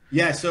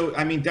 Yeah, so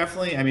I mean,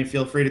 definitely. I mean,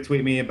 feel free to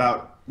tweet me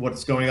about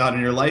what's going on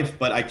in your life,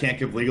 but I can't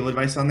give legal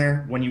advice on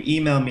there. When you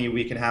email me,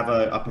 we can have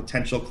a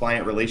potential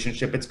client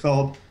relationship, it's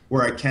called,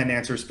 where I can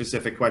answer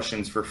specific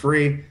questions for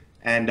free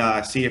and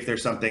see if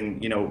there's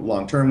something,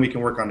 long term we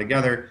can work on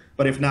together.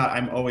 But if not,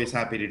 I'm always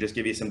happy to just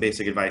give you some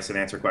basic advice and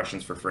answer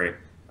questions for free.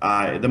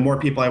 The more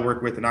people I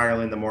work with in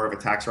Ireland, the more of a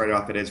tax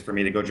write-off it is for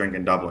me to go drink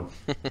in Dublin.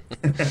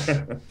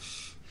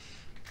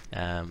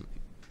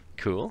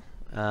 Cool.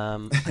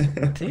 I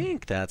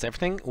think that's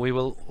everything. We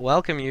will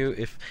welcome you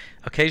if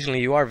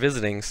occasionally you are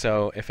visiting,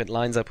 so if it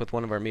lines up with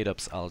one of our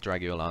meetups, I'll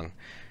drag you along.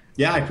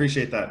 Yeah, I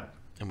appreciate that.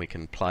 And we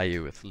can ply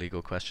you with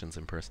legal questions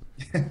in person.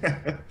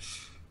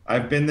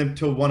 I've been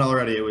to one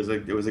already. It was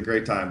a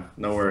great time.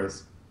 No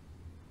worries.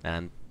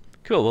 And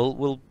cool.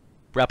 We'll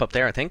wrap up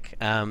there, I think.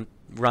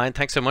 Ryan,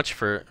 thanks so much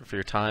for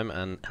your time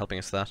and helping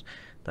us with that.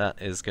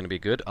 That is going to be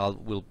good.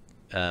 We'll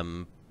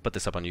put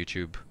this up on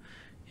YouTube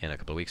in a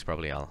couple of weeks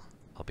probably. I'll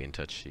be in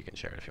touch. You can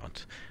share it if you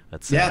want.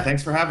 Yeah,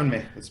 thanks for having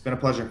me. It's been a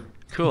pleasure.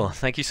 Cool.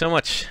 Thank you so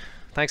much.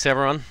 Thanks,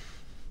 everyone.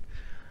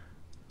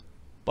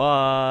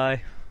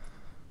 Bye.